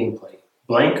pitch-perfect gameplay,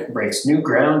 Blank breaks new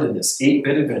ground in this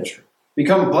 8-bit adventure.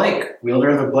 Become Blank, wielder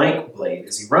of the Blank Blade,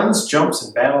 as he runs, jumps,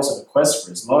 and battles in a quest for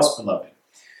his lost beloved.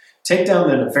 Take down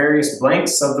the nefarious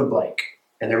Blanks of the Blank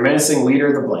and their menacing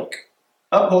leader, the Blank.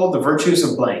 Uphold the virtues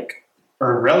of Blank,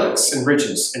 earn relics and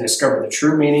riches, and discover the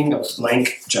true meaning of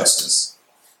Blank justice.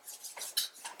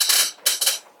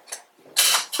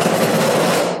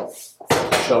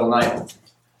 Shovel Knight.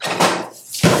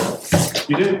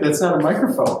 You did? That's not a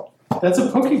microphone. That's a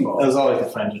Pokeball. That was all I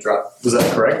could find to drop. Was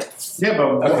that correct? Yeah, but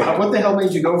Okay. what the hell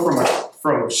made you go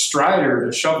from Strider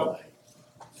to Shovel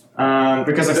Knight?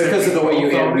 Because of the way you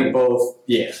both owned we it? both.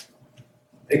 Yeah.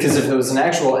 Because if it was an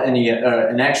actual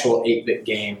 8-bit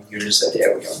game, you just said,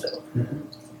 yeah, we owned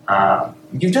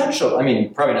it. You've done show. I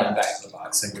mean, probably not in Back to the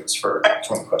Box. I think it was for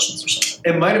 20 questions or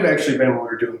something. It might have actually been when we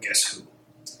were doing Guess Who.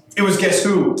 It was Guess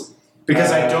Who.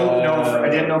 Because I don't know, I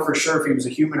didn't know for sure if he was a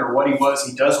human or what he was.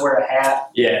 He does wear a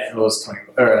hat. Yeah, it was 20.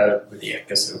 Yeah,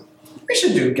 Guess Who. We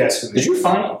should do Guess Who. Did you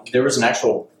find there was an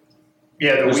actual?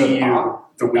 Yeah, the There's a Wii U. box?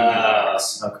 The Wii U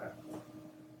box. Okay.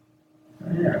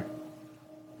 Yeah.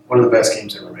 One of the best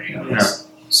games ever made. Honest.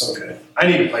 So good. I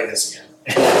need to play this again.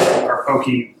 our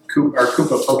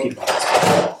Koopa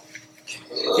Pokeballs.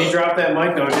 He dropped that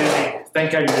mic though, didn't he?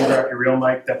 thank God you didn't drop your real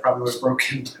mic. That probably would have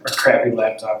broken our crappy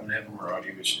laptop and had more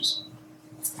audio issues.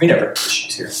 We never have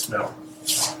issues here. No.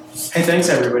 Hey, thanks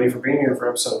everybody for being here for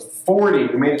episode 40.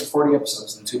 We made it to 40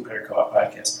 episodes of the Two Player Co-op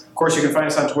Podcast. Of course, you can find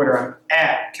us on Twitter. I'm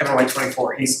at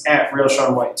KevinWhite24. He's at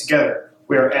RealSeanWhite. Together,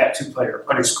 we are at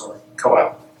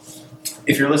 2player_co-op.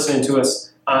 If you're listening to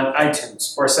us on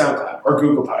iTunes or SoundCloud or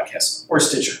Google Podcasts or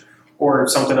Stitcher or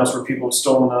something else where people have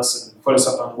stolen us and put us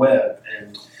up on the web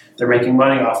and they're making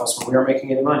money off us when we aren't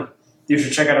making any money, you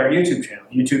should check out our YouTube channel,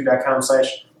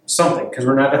 youtube.com/something, because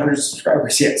we're not 100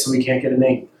 subscribers yet, so we can't get a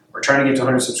name. We're trying to get to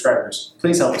 100 subscribers.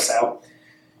 Please help us out.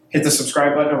 Hit the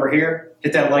subscribe button over here.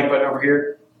 Hit that like button over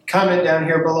here. Comment down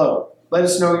here below. Let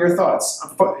us know your thoughts.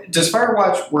 Does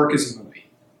Firewatch work as a movie?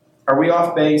 Are we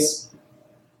off base?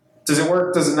 Does it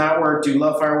work? Does it not work? Do you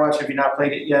love Firewatch? Have you not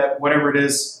played it yet? Whatever it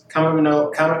is, comment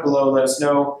below. Let us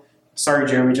know. Sorry,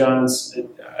 Jeremy Johns.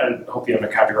 I hope you have a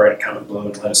copyrighted comment below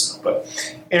and let us know. But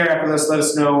interact with us. Let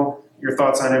us know your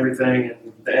thoughts on everything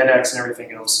and the NX and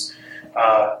everything else.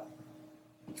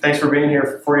 Thanks for being here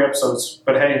for 40 episodes.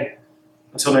 But hey,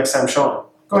 until next time, Sean,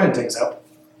 go ahead and take us out.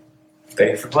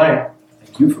 Thank you for playing.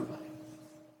 Thank you for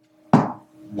playing.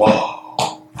 Whoa.